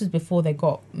did. This was before they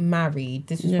got married.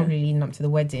 This was probably leading up to the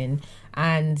wedding.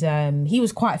 And he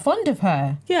was quite fond of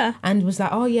her. Yeah. And was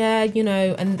like, oh, yeah, you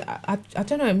know. And I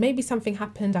don't know, maybe something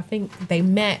happened. I think they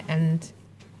met and...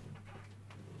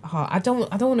 I don't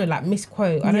want to, like,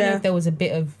 misquote. I don't know if there was a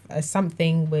bit of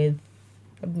something with...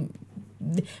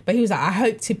 but he was like, I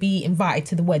hope to be invited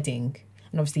to the wedding.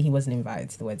 And obviously he wasn't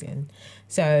invited to the wedding.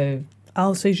 So...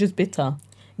 Oh, so he's just bitter.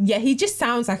 Yeah, he just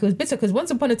sounds like he was bitter because once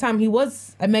upon a time he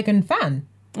was a Meghan fan.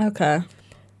 Okay.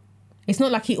 It's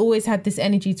not like he always had this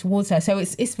energy towards her. So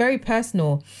it's very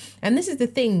personal. And this is the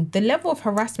thing, the level of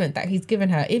harassment that he's given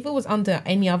her, if it was under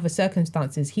any other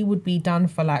circumstances, he would be done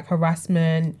for like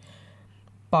harassment.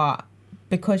 But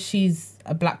because she's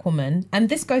a black woman, and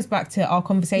this goes back to our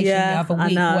conversation the other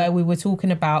week where we were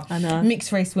talking about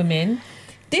mixed race women.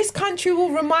 This country will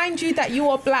remind you that you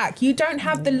are black. You don't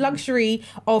have the luxury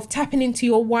of tapping into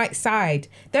your white side.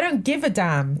 They don't give a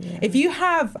damn. Yeah. If you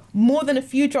have more than a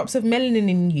few drops of melanin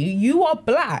in you, you are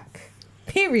black.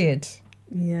 Period.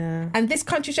 Yeah. And this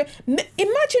country...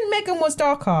 Imagine Meghan was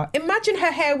darker. Imagine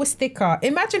her hair was thicker.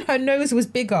 Imagine her nose was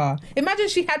bigger. Imagine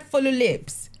she had fuller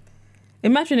lips.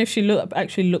 Imagine if she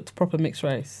actually looked proper mixed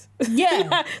race.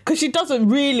 Yeah. Because she doesn't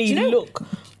really look...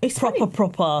 It's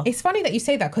proper. It's funny that you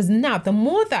say that because now the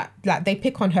more that like they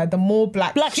pick on her, the more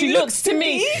black she looks to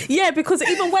me. Yeah, because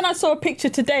even when I saw a picture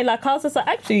today, like I was just like,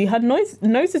 actually, her nose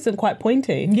isn't quite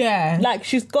pointy. Yeah, like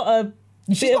she's got a.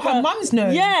 She's got her mum's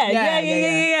nose.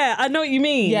 Yeah. I know what you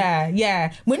mean.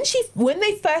 Yeah. When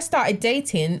they first started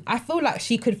dating, I feel like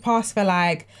she could pass for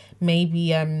like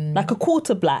maybe like a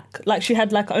quarter black. Like she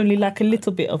had like only like a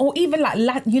little bit of, or even like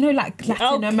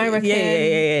Latin American.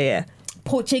 Yeah.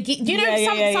 Portuguese,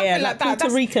 something like that. Puerto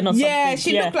Rican or something. Yeah,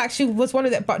 she looked like she was one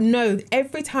of them. But no,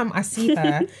 every time I see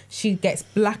her, she gets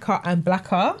blacker and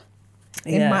blacker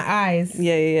in my eyes.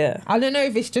 Yeah. I don't know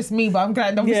if it's just me, but I'm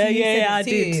glad. Obviously, you said it I too.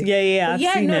 did. Yeah, I've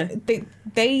seen it.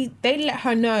 They let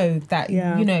her know that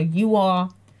you are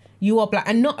black,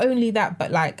 and not only that, but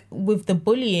like with the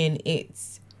bullying,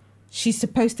 she's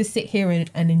supposed to sit here and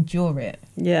endure it.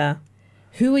 Yeah.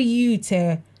 Who are you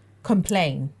to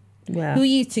complain? Yeah. Who are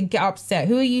you to get upset?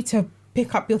 Who are you to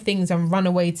pick up your things and run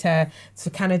away to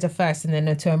Canada first and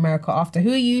then to America after?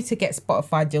 Who are you to get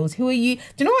Spotify deals? Who are you? Do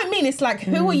you know what I mean? It's like,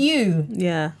 who are you?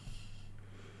 Yeah.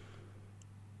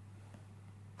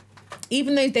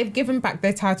 Even though they've given back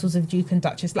their titles of Duke and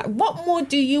Duchess, like, what more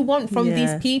do you want from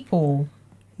these people?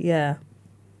 Yeah.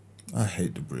 I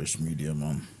hate the British media,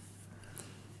 man.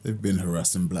 They've been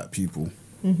harassing black people.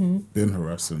 Mm-hmm. Been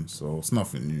harassing, so it's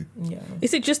nothing new. Yeah.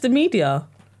 Is it just the media?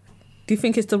 Do you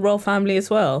think it's the royal family as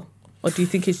well? Or do you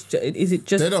think is it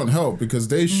just... They don't help because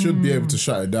they should be able to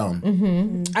shut it down.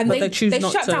 Mm-hmm. And they choose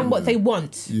not shut down what they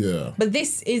want. Yeah. But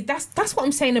that's what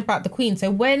I'm saying about the Queen. So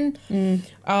when,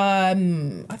 I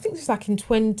think it was like in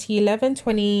 2011,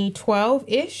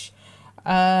 2012-ish,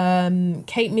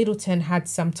 Kate Middleton had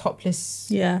some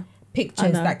topless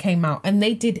pictures that came out. And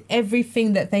they did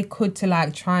everything that they could to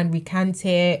like try and recant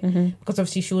it. Mm-hmm. Because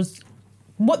obviously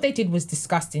what they did was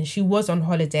disgusting. She was on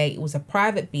holiday. It was a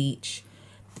private beach.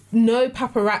 No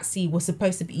paparazzi was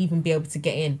supposed to even be able to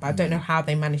get in, but I don't know how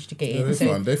they managed to get in.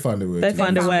 They find a way. They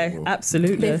find a way.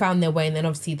 Absolutely. They found their way, and then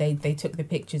obviously they took the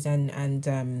pictures and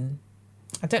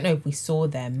I don't know if we saw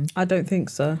them. I don't think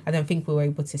so. I don't think we were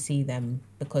able to see them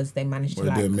because they managed to.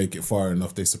 They didn't make it far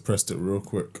enough. They suppressed it real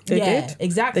quick. They did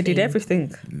exactly. They did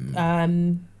everything.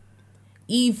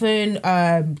 Even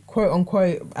quote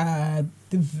unquote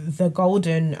the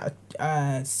golden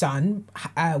son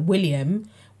William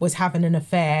was having an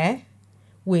affair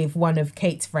with one of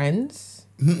Kate's friends,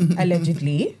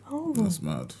 allegedly. Oh, that's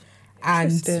mad.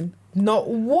 And not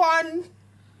one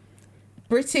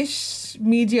British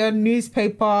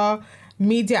newspaper,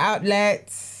 media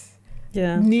outlet,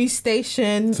 news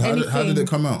station, so anything. How did it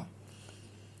come out?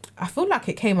 I feel like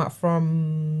it came out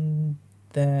from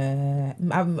I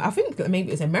think maybe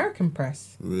it was American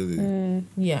press. Really?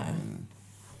 Yeah.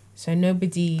 So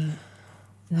nobody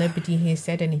here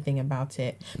said anything about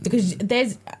it because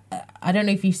there's I don't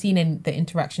know if you've seen the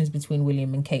interactions between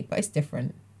William and Kate, but it's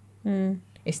different.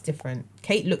 It's different.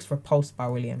 Kate looks repulsed by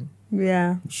William.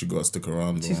 Yeah. She got to stick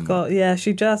around.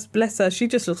 She just, bless her, she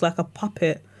just looks like a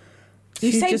puppet.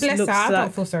 You She say just bless her, looks I like-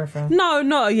 don't feel sorry for her.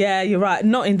 No, yeah, you're right.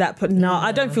 Not in that, but no,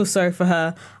 I don't feel sorry for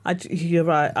her. You're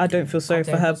right. I don't feel sorry I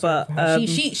for don't her, feel sorry but for her.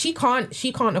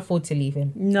 she can't afford to leave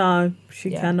him no, she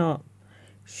Yeah. cannot.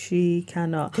 She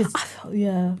cannot.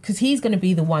 Yeah. because he's going to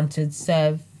be the one to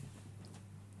serve,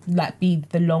 like, be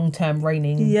the long-term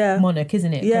reigning Yeah. monarch,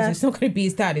 isn't it? Because Yeah. it's not going to be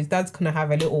his dad. His dad's going to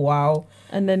have a little while.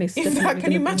 And then it's In definitely fact,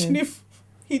 can you gonna be imagine him. if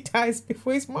he dies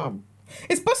before his mum?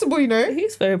 It's possible, you know.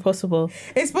 It's very possible.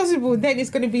 It's possible. Then it's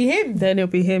going to be him. Then it'll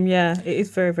be him. Yeah, it is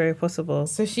very, very possible.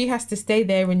 So she has to stay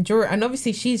there and endure it. And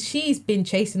obviously she's been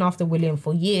chasing after William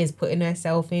for years, putting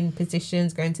herself in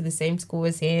positions, going to the same school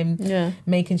as him, Yeah.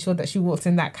 making sure that she walks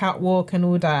in that catwalk and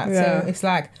all that. Yeah. So it's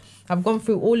like, I've gone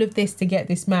through all of this to get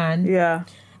this man, Yeah.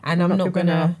 and I'm not giving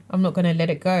gonna let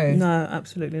it go. No,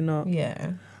 absolutely not.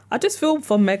 Yeah. I just feel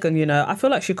for Meghan, you know, I feel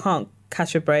like she can't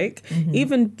catch a break.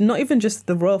 Mm-hmm. Not even just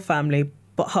the royal family,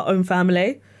 but her own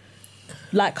family.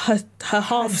 Her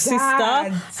half sister,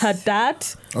 dad. her dad.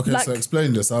 Okay, Like, so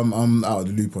explain this. I'm out of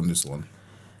the loop on this one.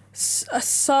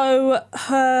 so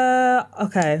her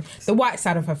okay. The white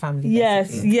side of her family. Yes,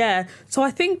 basically. yeah. So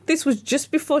I think this was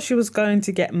just before she was going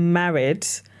to get married.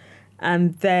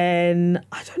 And then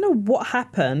I don't know what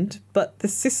happened, but the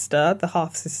sister, the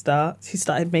half sister, she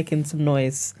started making some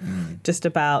noise just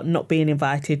about not being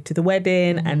invited to the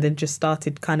wedding, and then just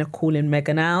started kind of calling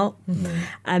Meghan out.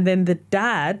 And then the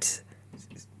dad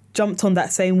jumped on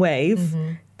that same wave.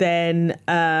 Then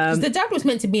 'Cause the dad was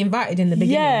meant to be invited in the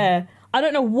beginning. yeah, I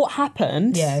don't know what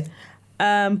happened. Yeah.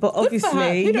 But Good for her.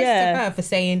 obviously, Kudos yeah. to her for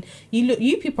saying,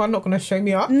 you people are not going to show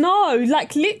me up. No,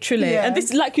 like literally. Yeah. And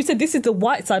this, like you said, this is the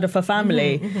white side of her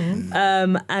family.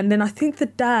 And then I think the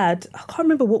dad, I can't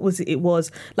remember what it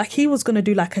was. Like he was going to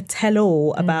do like a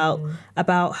tell-all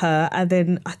about her, and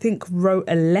then I think wrote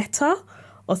a letter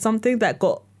or something that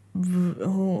got,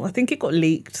 I think it got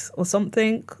leaked or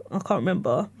something. I can't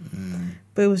remember.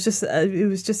 But it was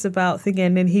just about thinking,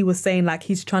 and then he was saying like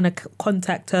he's trying to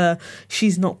contact her.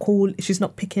 She's not cool. She's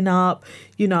not picking up.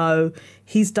 You know,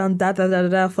 he's done da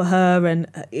for her, and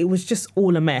it was just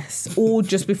all a mess. All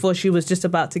just before she was just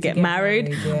about to get married,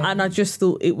 yeah. and I just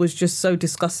thought it was just so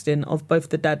disgusting of both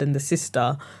the dad and the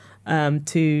sister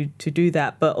to do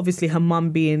that. But obviously her mum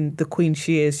being the queen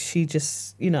she is, she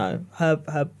just, you know, her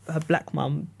black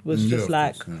mum was Yeah, just of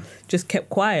like course, yeah. just kept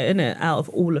quiet, innit, out of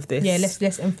all of this. Yeah, let's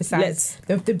emphasize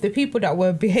Let's- the people that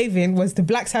were behaving was the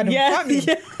black side of the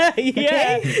family.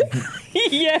 yeah.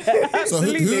 So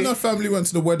Absolutely. who in her family went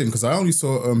to the wedding? Because I only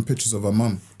saw pictures of her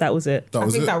mum. That was it. That I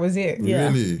was think it. that was it. Yeah.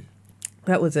 Really?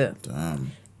 That was it.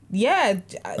 Damn. Yeah.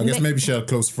 I guess maybe she had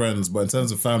close friends, but in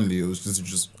terms of family, it was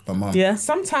just her mum. Yeah.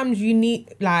 Sometimes you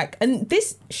need and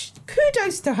this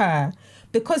kudos to her,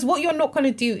 because what you're not going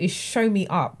to do is show me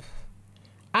up.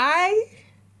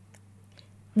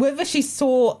 Whether she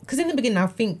saw, because in the beginning I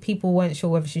think people weren't sure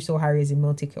whether she saw Harry as a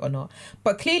meal ticket or not,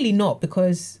 but clearly not,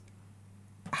 because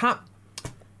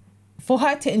for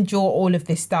her to endure all of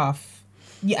this stuff.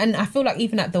 Yeah, and I feel like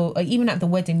even at the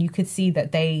wedding, you could see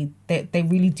that they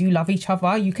really do love each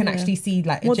other. You can actually see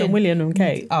like More than William and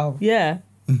Kate. Oh, Yeah.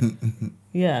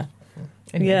 Yeah.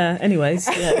 Anyway. Yeah. Anyways.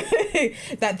 Yeah.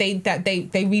 that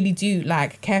they really do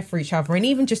like care for each other, and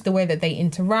even just the way that they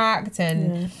interact,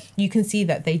 and you can see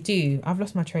that they do. I've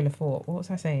lost my trail of thought. What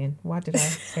was I saying? Why did I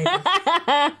say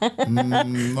this? No,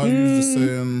 you were just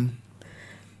saying.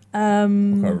 I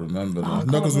can't remember now.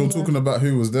 No, because we were talking about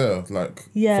who was there, like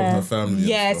Yeah. from her family. and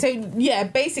Yeah, stuff. so yeah,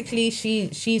 basically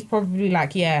she's probably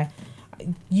like, yeah,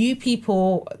 you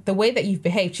people, the way that you've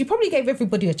behaved, she probably gave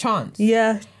everybody a chance.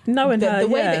 Yeah. Knowing her. The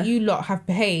way yeah. that you lot have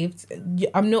behaved,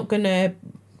 I'm not gonna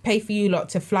pay for you lot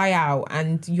to fly out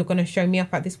and you're gonna show me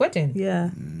up at this wedding. Yeah.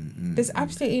 There's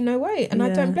absolutely no way, and I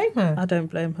Yeah. don't blame her. I don't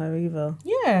blame her either.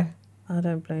 Yeah, I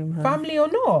don't blame her. family or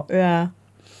not, Yeah.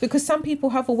 because some people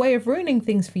have a way of ruining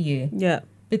things for you. Yeah.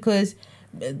 Because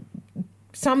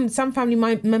some family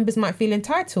members might feel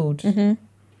entitled.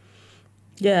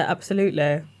 Yeah,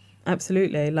 absolutely.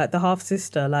 Absolutely. Like the half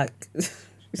sister, like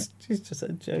she's just a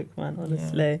joke, man,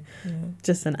 honestly. Yeah.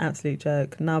 Just an absolute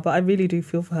joke. No, but I really do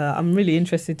feel for her. I'm really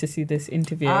interested to see this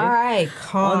interview I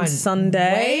can't on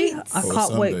Sunday. wait. I Oh, can't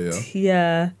Sunday, wait.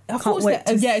 Yeah. I thought Can't it was wait.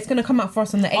 yeah, it's gonna come out for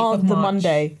us on the 8th of On the March.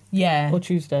 Monday Yeah, or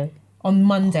Tuesday. on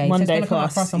Monday. So Monday it's gonna for come out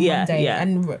us. for us on Yeah, Monday. yeah.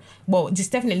 And well, it's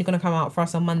definitely gonna come out for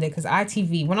us on Monday, because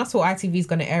ITV. When I saw ITV is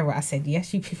gonna air it, I said,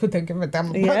 yes, you people don't give a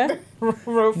damn about Yeah. the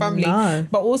royal family. No.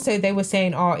 But also they were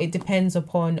saying, it depends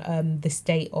upon the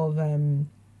state of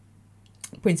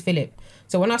Prince Philip.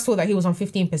 So when I saw that he was on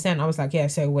 15%, I was like, yeah,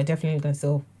 so we're definitely gonna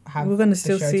still have. We're gonna the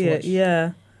still show see to it. watch.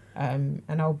 Yeah. And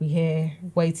I'll be here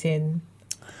waiting.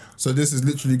 So this is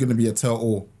literally going to be a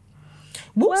tell-all.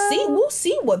 We'll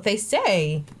see what they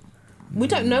say. We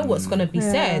don't know what's going to be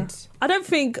said. I don't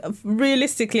think,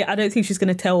 realistically, I don't think she's going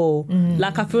to tell all.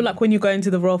 Like, I feel like when you go into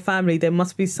the royal family, there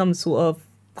must be some sort of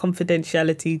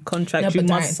confidentiality contract you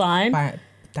must sign. But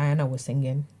Diana was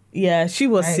singing. Yeah, she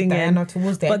was singing. Diana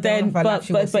towards the end.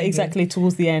 But exactly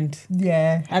towards the end.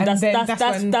 Yeah.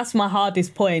 And that's my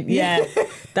hardest point. Yeah.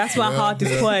 That's my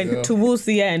hardest point. Yeah. Towards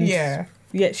the end. Yeah.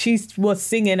 Yeah, she was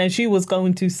singing and she was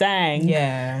going to sing.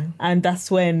 Yeah. And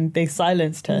that's when they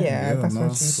silenced her. Yeah, that's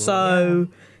what she So,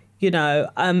 you know,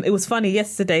 it was funny.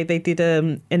 Yesterday they did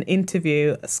an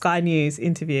interview, a Sky News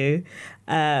interview,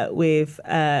 with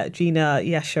Gina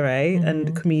Yashere,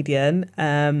 and comedian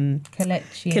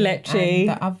Kelechi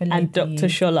and Dr.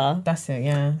 Shola. That's it,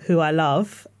 yeah. Who I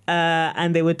love.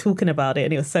 And they were talking about it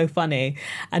and it was so funny.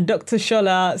 And Dr.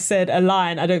 Shola said a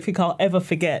line I don't think I'll ever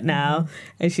forget now.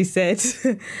 And she said,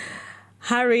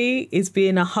 Harry is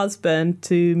being the husband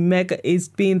to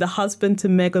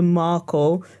Meghan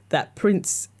Markle that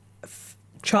Prince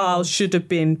Charles should have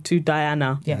been to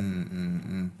Diana. Yeah.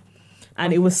 And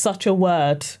it was such a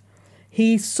word.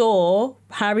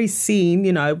 Harry's seen,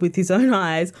 you know, with his own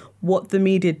eyes, what the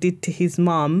media did to his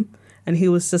mum. And he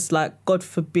was just like, God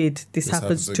forbid this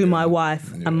happens to my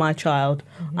wife and my child.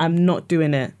 I'm not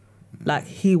doing it. Like,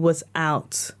 he was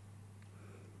out.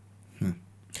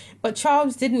 But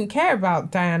Charles didn't care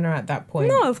about Diana at that point.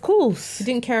 No, of course. He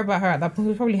didn't care about her at that point. He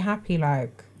was probably happy,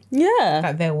 like, Yeah.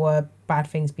 that there were bad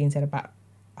things being said about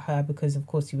her because, of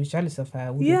course, he was jealous of her.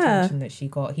 All the attention that she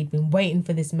got. He'd been waiting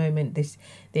for this moment, this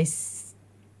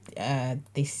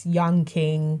young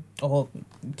king or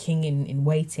king in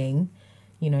waiting.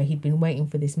 You know, he'd been waiting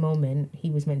for this moment.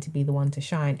 He was meant to be the one to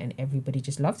shine, and everybody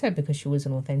just loved her because she was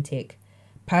an authentic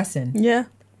person. Yeah.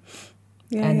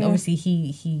 And obviously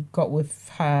he got with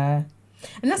her.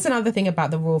 And that's another thing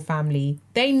about the royal family.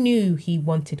 They knew he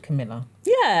wanted Camilla.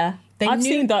 Yeah. I've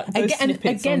seen that. Those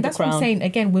snippets again, on that's The what I'm Crown. saying.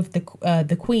 Again, with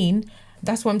the Queen,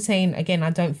 that's what I'm saying. Again, I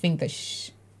don't think that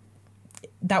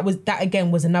that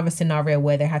again was another scenario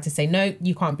where they had to say, no,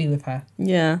 you can't be with her.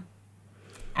 Yeah.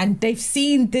 And they've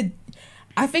seen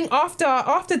I think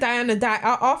after Diana died,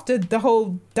 after the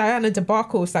whole Diana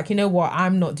debacle, it's like, you know what,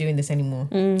 I'm not doing this anymore.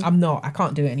 I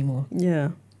can't do it anymore. Yeah.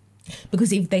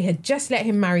 Because if they had just let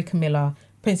him marry Camilla,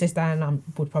 Princess Diana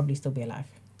would probably still be alive.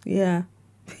 Yeah.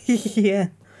 Yeah.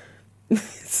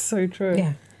 It's so true.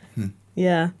 Yeah.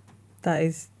 Yeah. That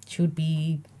is. She would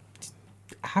be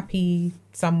happy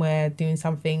somewhere doing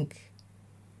something. Do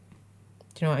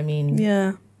you know what I mean?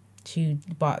 Yeah.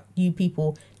 But you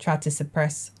people tried to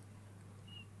suppress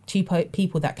two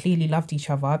people that clearly loved each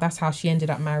other. That's how she ended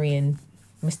up marrying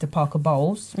Mr. Parker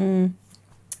Bowles.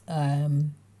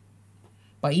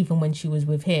 But even when she was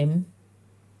with him,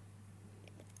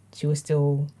 she was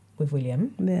still with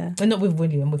William. Yeah. Not with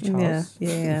William, with Charles.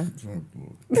 Yeah.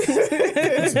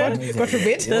 God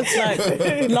forbid. That's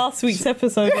like last week's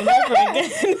episode all over again.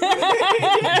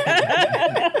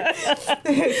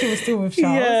 She was still with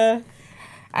Charles. Yeah.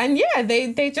 And yeah,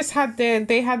 they just had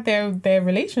their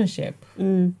relationship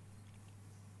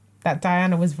that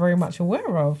Diana was very much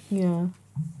aware of. Yeah.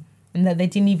 And that they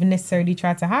didn't even necessarily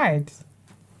try to hide.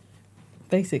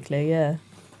 Basically, yeah.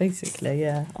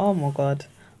 Oh my God.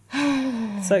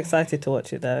 So excited to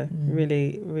watch it though.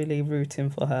 Really, really rooting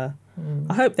for her.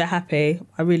 I hope they're happy.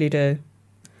 I really do.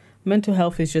 Mental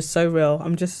health is just so real.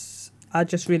 I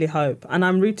just really hope. And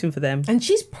I'm rooting for them. And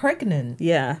she's pregnant.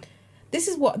 Yeah. This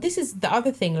is the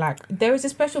other thing. Like, there is a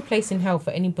special place in hell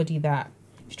for anybody that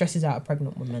stresses out a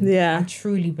pregnant woman. Yeah. I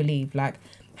truly believe. Like,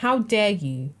 how dare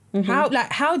you? How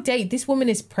dare this woman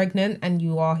is pregnant and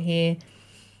you are here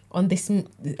on this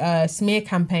smear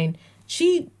campaign.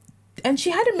 She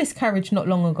had a miscarriage not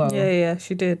long ago. Yeah,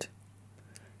 she did.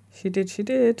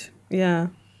 Yeah.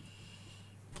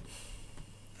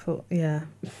 I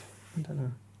don't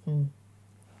know.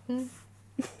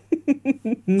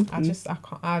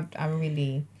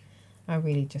 I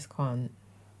really just can't.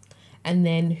 And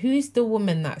then who's the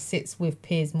woman that sits with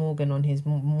Piers Morgan on his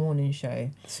morning show?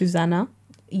 Susanna.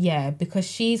 Yeah, because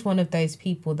she's one of those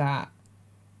people that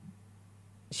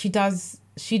she does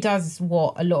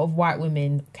what a lot of white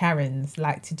women, Karens,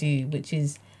 like to do, which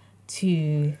is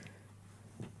to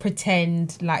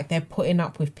pretend like they're putting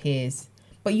up with Piers.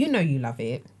 But you know you love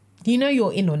it. You know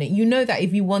you're in on it. You know that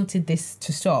if you wanted this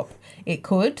to stop, it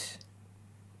could.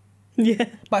 Yeah.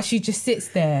 But she just sits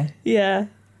there. Yeah.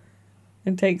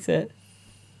 And takes it.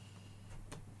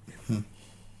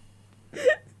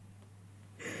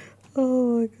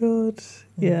 Oh my God.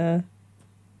 Yeah.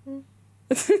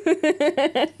 Just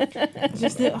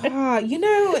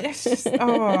it's just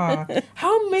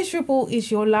how miserable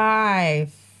is your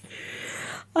life?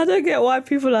 I don't get why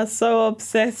people are so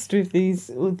obsessed with these.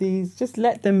 Just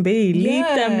let them be. Leave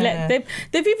them.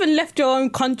 They've even left your own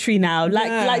country now.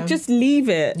 Like just leave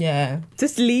it. Yeah.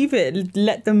 Just leave it.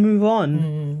 Let them move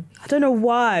on. I don't know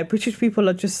why British people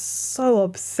are just so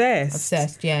obsessed.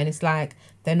 Obsessed, yeah. And it's like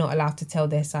they're not allowed to tell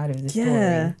their side of the story.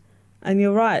 Yeah. And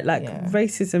you're right. Like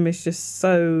racism is just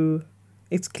so...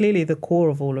 It's clearly the core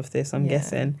of all of this, I'm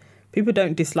guessing. People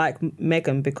don't dislike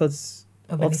Meghan because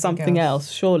of something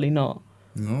else. Surely not.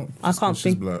 No, I can't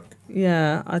she's think. black.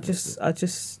 Yeah, I just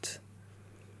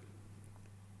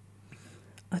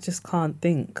can't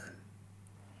think.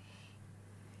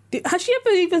 Has she ever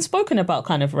even spoken about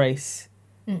kind of race?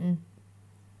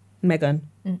 Meghan?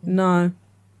 No.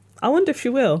 I wonder if she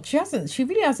will. She hasn't. She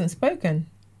really hasn't spoken.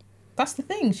 That's the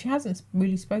thing. She hasn't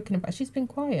really spoken about. She's been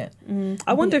quiet.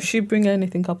 I wonder if she'd bring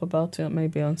anything up about it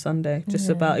maybe on Sunday, just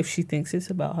about if she thinks it's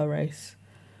about her race.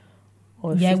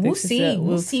 Or We'll see.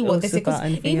 We'll see what this is. Because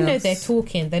even though they're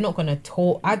talking, they're not going to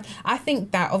talk. I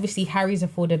think that obviously Harry's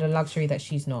afforded a luxury that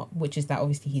she's not, which is that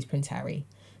obviously he's Prince Harry.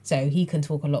 So he can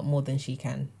talk a lot more than she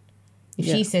can. If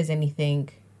she says anything...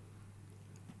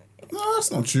 No,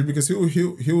 that's not true because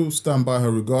he'll stand by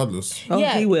her regardless. Oh,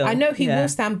 he will. I know he will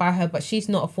stand by her, but she's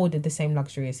not afforded the same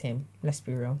luxury as him. Let's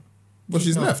be real. But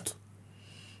she's left.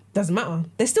 Doesn't matter.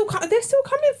 They're still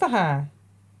coming for her.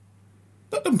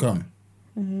 Let them come.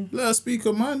 Let her speak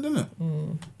her mind, innit?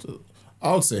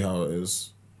 I'll say how it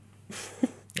is.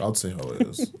 Let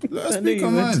her speak her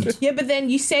mind. Yeah, but then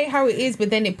you say how it is, but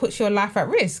then it puts your life at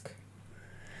risk.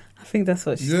 I think that's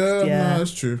what she's... No,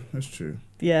 that's true.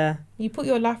 Yeah. You put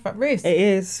your life at risk. It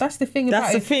is. That's the thing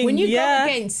about it. When you go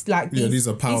against like these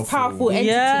powerful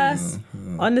entities, yes.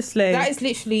 Honestly. that is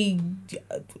literally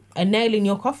a nail in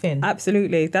your coffin.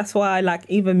 Absolutely. That's why, like,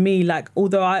 even me, like,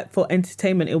 although for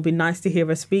entertainment, it'll be nice to hear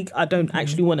her speak, I don't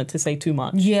actually want her to say too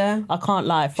much. Yeah. I can't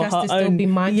lie. For she has her to still own... be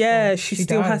mindful. Yeah, she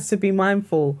still has to be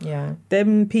mindful. Yeah.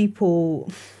 Them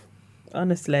people,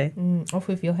 honestly. Off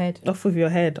with your head.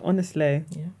 Honestly.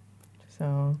 Yeah.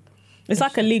 So... It's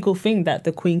like a legal thing that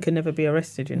the Queen can never be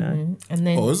arrested, you know. And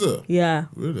then... Oh, is it? Yeah.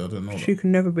 Really? I didn't know She that.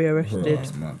 can never be arrested.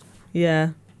 That's mad. Yeah.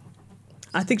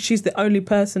 I think she's the only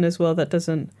person as well that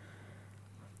doesn't...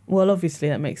 Well, obviously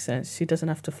that makes sense. She doesn't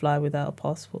have to fly without a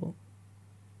passport.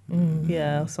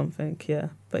 Yeah, or something, yeah.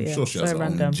 But I'm yeah, sure she has so her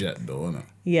random. own jet though, innit?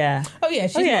 Yeah. Oh yeah,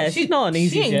 she's not an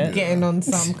easy She jet. ain't getting on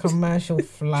some commercial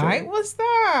flight. What's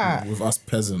that? With us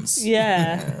peasants.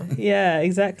 Yeah. Yeah,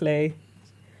 exactly.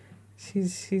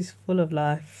 She's full of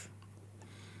life.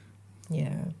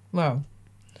 Yeah. Well,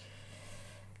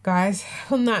 guys,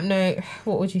 on that note,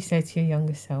 what would you say to your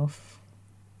younger self?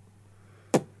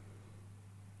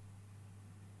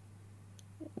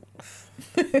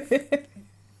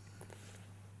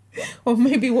 Or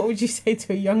maybe what would you say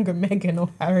to a younger Meghan or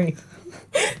Harry?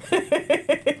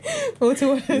 Or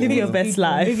to Live your best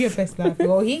life. Live your best life.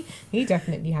 Well, he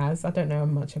definitely has. I don't know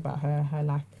much about her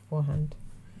life beforehand.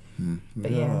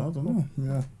 But I don't know.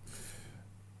 Yeah.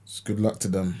 Just good luck to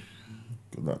them.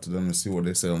 Good luck to them and see what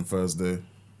they say on Thursday.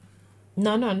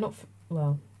 No, not...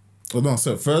 Well... Oh, no,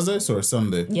 so Thursday? Sorry,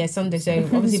 Sunday. Yeah, Sunday. So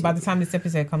obviously by the time this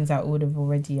episode comes out, it would have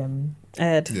already...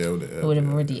 Aired. Yeah, it would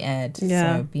have already aired.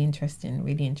 Yeah. So it'd be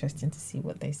really interesting to see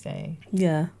what they say.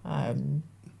 Yeah.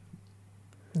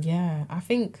 Yeah, I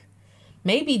think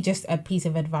maybe just a piece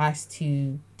of advice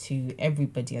to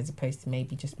everybody as opposed to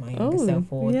maybe just my younger self,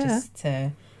 or just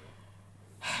to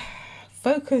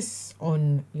focus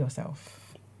on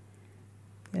yourself.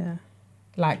 Yeah.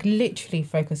 Like literally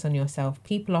focus on yourself.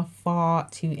 People are far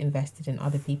too invested in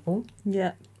other people.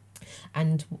 Yeah.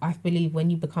 And I believe when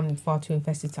you become far too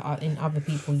invested in other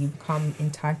people, you become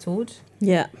entitled.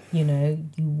 Yeah. You know,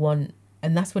 you want...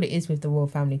 And that's what it is with the royal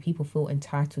family. People feel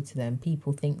entitled to them.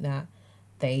 People think that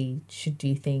they should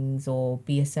do things or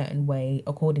be a certain way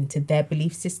according to their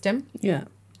belief system. Yeah.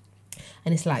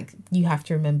 And it's like, you have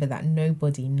to remember that no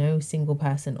single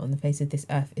person on the face of this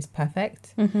earth is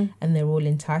perfect. And they're all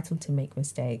entitled to make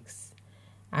mistakes.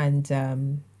 And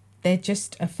they're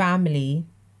just a family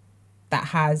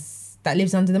that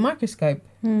lives under the microscope.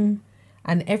 And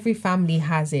every family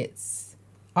has its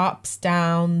ups,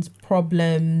 downs,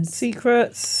 problems,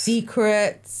 secrets,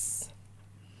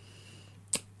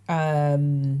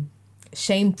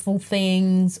 shameful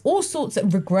things, all sorts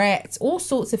of regrets, all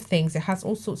sorts of things. It has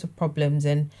all sorts of problems,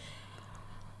 and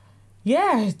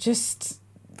yeah, just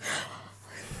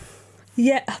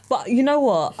yeah. But you know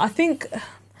what? I think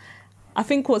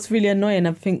what's really annoying,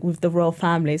 I think, with the royal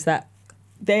family is that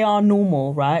they are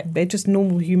normal, right? They're just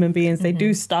normal human beings. They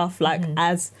do stuff like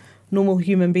as normal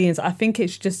human beings. I think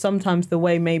it's just sometimes the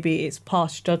way maybe it's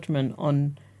passed judgment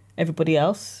on everybody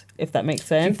else, if that makes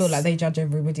sense. Do you feel like they judge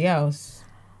everybody else?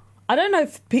 I don't know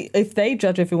if they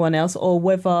judge everyone else or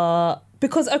whether,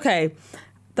 because okay,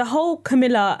 the whole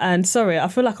Camilla and, sorry, I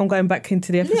feel like I'm going back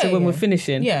into the episode when we're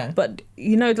finishing. Yeah. But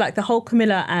you know, like the whole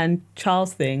Camilla and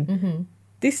Charles thing.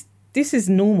 This is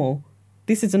normal.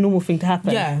 This is a normal thing to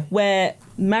happen. Yeah. Where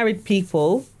married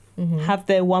people have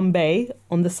their one bae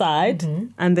on the side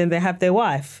and then they have their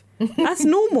wife. That's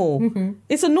normal.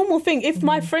 It's a normal thing. If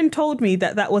my friend told me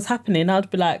that was happening, I'd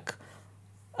be like,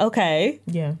 okay.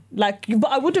 Yeah. Like,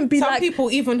 but I wouldn't be Some like...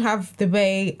 people even have the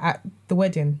bae at the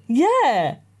wedding.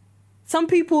 Yeah. Some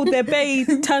people, their bae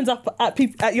turns up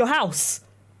at your house.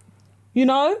 You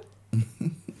know?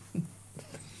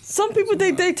 Some people,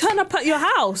 they turn up at your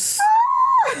house.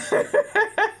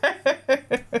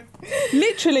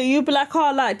 Literally, you'd be like,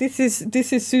 oh, like this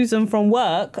is Susan from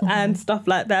work and stuff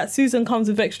like that. Susan comes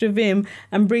with extra vim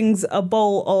and brings a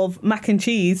bowl of mac and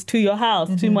cheese to your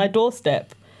house, to my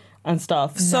doorstep and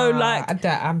stuff. So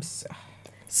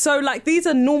like these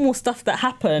are normal stuff that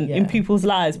happen in people's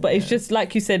lives, but it's just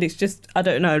like you said, it's just, I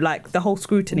don't know, like the whole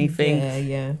scrutiny thing.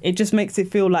 Yeah. It just makes it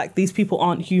feel like these people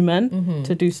aren't human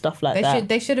to do stuff like that.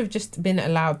 They should have just been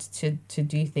allowed to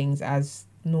do things as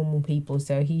normal people.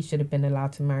 So he should have been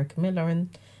allowed to marry Camilla and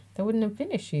there wouldn't have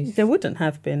been issues. There wouldn't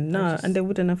have been, no, and they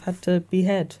wouldn't have had to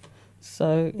behead.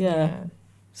 So, yeah.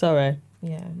 Sorry.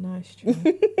 Yeah, no, it's true.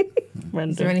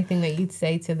 Random. Is there anything that you'd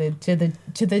say to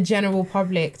the general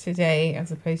public today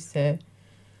as opposed to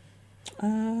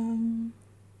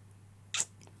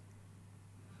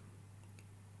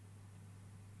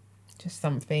just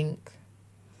something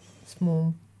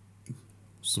small?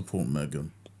 Support Meghan.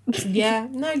 Yeah,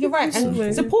 no, you're right.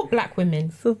 And support black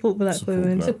women. Support black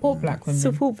women. Support black women.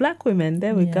 Support black women.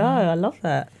 There we go. I love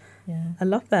that. Yeah. I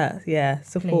love that. Yeah.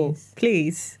 Support.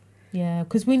 Please. Yeah,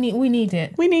 because we need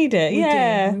it. We need it.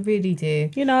 We really do.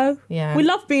 You know. Yeah. We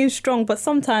love being strong, but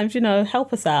sometimes, you know,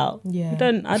 help us out. Yeah.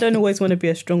 I don't always want to be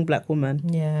a strong black woman.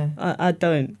 Yeah. I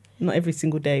don't. Not every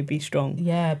single day. Be strong.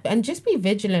 Yeah, and just be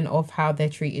vigilant of how they're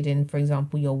treated in, for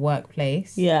example, your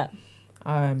workplace. Yeah.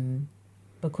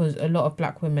 Because a lot of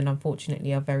black women,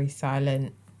 unfortunately, are very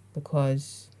silent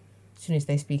because as soon as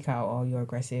they speak out, oh, you're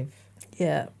aggressive.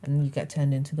 Yeah. And you get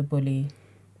turned into the bully.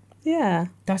 Yeah.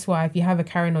 That's why if you have a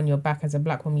Karen on your back as a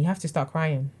black woman, you have to start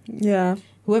crying. Yeah.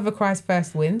 Whoever cries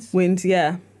first wins.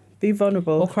 Yeah. Be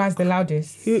vulnerable. Or cries the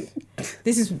loudest.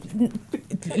 Listen,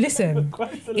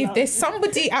 if there's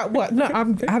somebody at work, no,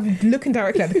 I'm looking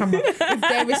directly at the camera. If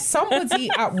there is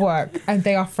somebody at work and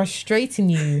they are frustrating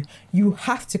you, you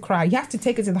have to cry. You have to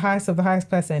take it to the highest of the highest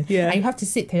person. Yeah. And you have to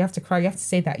sit there, you have to cry, you have to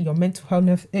say that your mental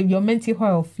health,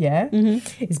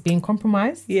 is being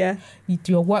compromised. Yeah.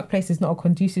 Your workplace is not a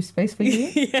conducive space for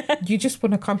you. Yeah. You just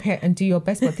want to come here and do your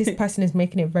best, but this person is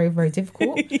making it very, very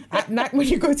difficult. At night when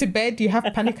you go to bed, you have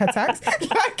panic attacks.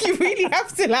 Like, you really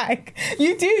have to,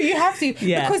 you have to.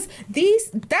 Yeah. Because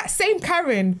that same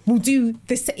Karen will do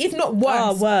this, if not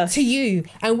worse, to you.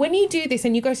 And when you do this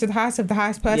and you go to the highest of the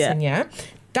highest person,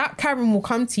 that Karen will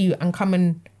come to you and come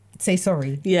and say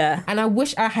sorry. Yeah. And I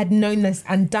wish I had known this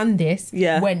and done this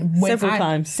when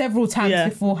several times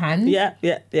beforehand. Yeah.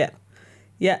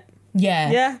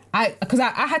 Because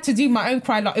I had to do my own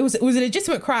cry. It was a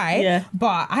legitimate cry. Yeah.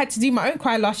 But I had to do my own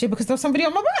cry last year because there was somebody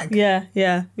on my back. Yeah.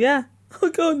 I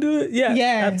can't do it.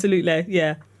 Yeah. Absolutely.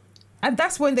 Yeah. And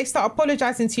that's when they start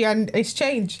apologizing to you and it's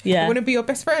changed. Yeah. They want to be your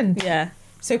best friend. Yeah.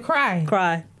 So cry.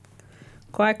 Cry.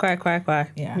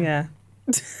 Yeah. Yeah.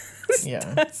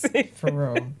 Yeah. That's it. For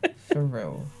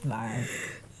real.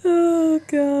 Oh,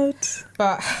 God.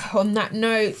 But on that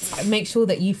note, make sure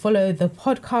that you follow the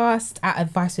podcast at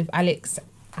Advice with Alex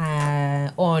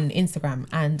on Instagram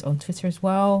and on Twitter as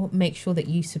well. Make sure that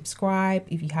you subscribe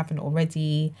if you haven't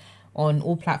already on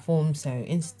all platforms. So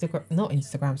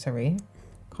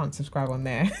can't subscribe on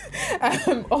there.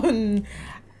 On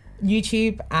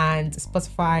YouTube and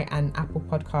Spotify and Apple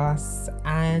Podcasts.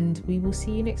 And we will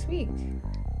see you next week.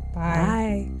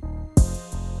 Bye.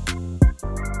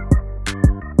 Bye.